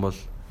байгаагүйсэн бол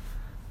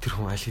тэр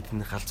хүн аль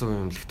хэдийн галзуу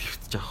юмлэг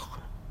твтэж байгаа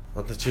байхгүй.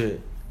 Одоо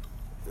чи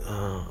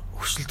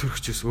хөшөл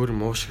төрөгчөөс өөр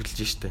юм уушгэлж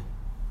штэ.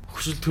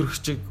 Хөшөл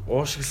төрөгчийг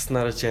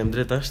уушгэлснараа чи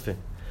амьдраад байгаа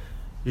штэ.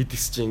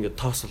 Эдис чи ингээд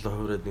тоослоо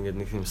хувраад ингээд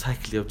нэг юм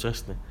сайкл явж байгаа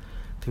штэ.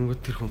 Тэнгүүд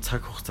тэр хүн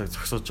цаг хугацааг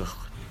зогсоож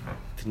байгаа байхгүй.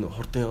 Тэр нэг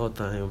хурдан яваад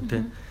байгаа юм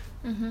те.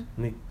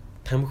 Нэг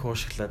тамхи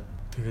уушглаад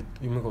тэгээд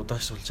юмэг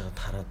удаашруулж байгаад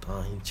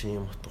хараад энэ чи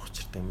юм утга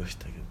учиртай юм байна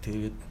штэ гэдэг.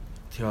 Тэгээд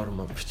теорем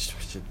бичиж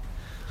тэгж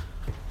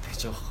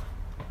байгаа.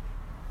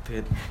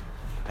 Тэгээд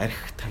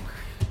арх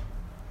тамхи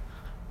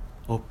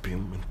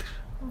опиум энэ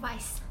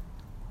Vice.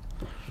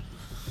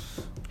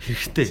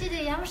 Хэрэгтэй. Чи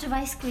ямар ч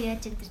vice-гүй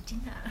яаж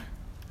өдөрж байна?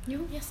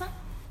 Юу яасан?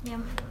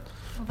 Ямар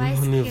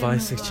vice нэг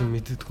vice чи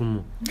мэддэггүй юм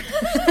уу?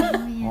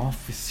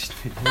 Office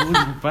шүү дээ. Өөр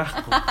юм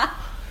байхгүй.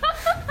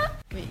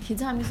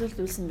 Хизээ хамгийн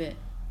сүүлд үлсэн бэ?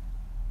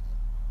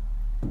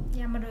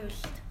 Ямар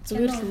уйлт?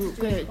 Зүгээр л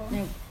үгүй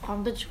нэг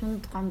гомдож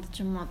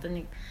юм одоо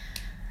нэг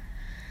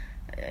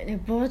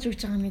бууж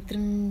өгч байгаа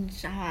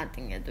мэдрэмж аваад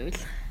ингээд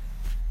уйл.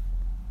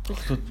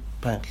 Тоглоод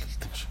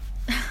байнгалт юм шүү.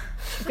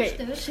 Okay.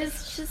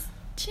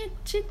 Чи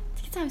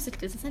цаа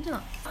өсөлтөөс санаж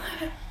байна.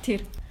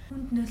 Тэр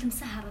хүнд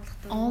нулимсаа харуулах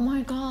дөө. Oh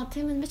my god,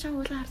 тийм би чам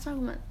уулаа харж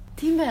байгаагүй мэн.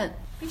 Тийм байна.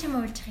 Би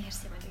чамаа уйлж байгаа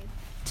ярьсан юм аа тэгээд.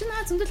 Чи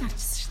наа зөндөл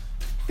харчихсан шүү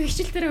дээ. Би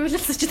хичээл дээр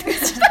уйлалцаж байгаа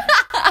шүү.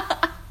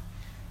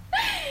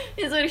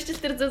 Би зөв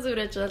хичээл дээр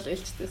зөөрэж бол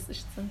уйлчдээсэн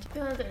шүү дээ. Би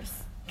өнөөдөр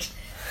ирсэн.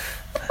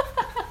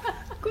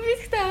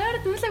 Гүмисгтээ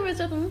ард үлэг байж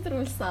чад өнөөдөр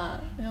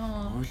үлсэн.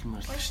 Яа.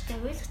 Уйлмаар. Оштой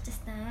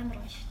уйлахчаастай амар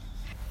гоё шүү.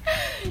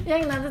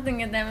 Яг надад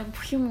ингээд амар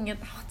бүх юм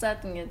ингээд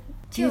авахцаад ингээд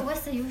чи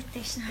угаасаа юу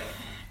гэдэг шин.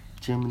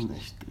 Жимэн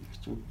аштай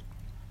гэж үү?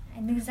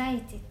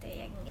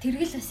 Anxiety-тэй яг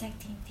тэргэл бас яг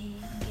тийм тий.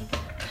 Ингээд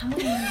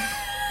хамаг юм.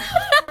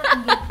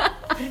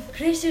 Ингээд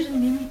pressure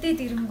нэмэгдээд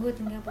ирэнгүүд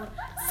ингээд бүр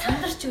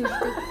сандарч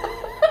үлдээ.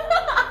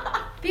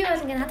 Би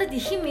бол ингээд надад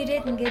их юм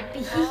ирээд ингээд би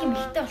хийх юм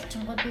ихтэй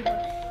болчихгоо би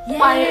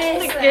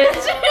баярлалаа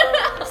гэж.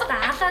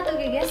 Стаалаад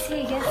үгүй яс.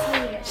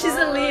 She's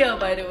a Leo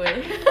by the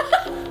way.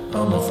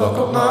 I'ma fuck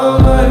up my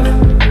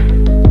life.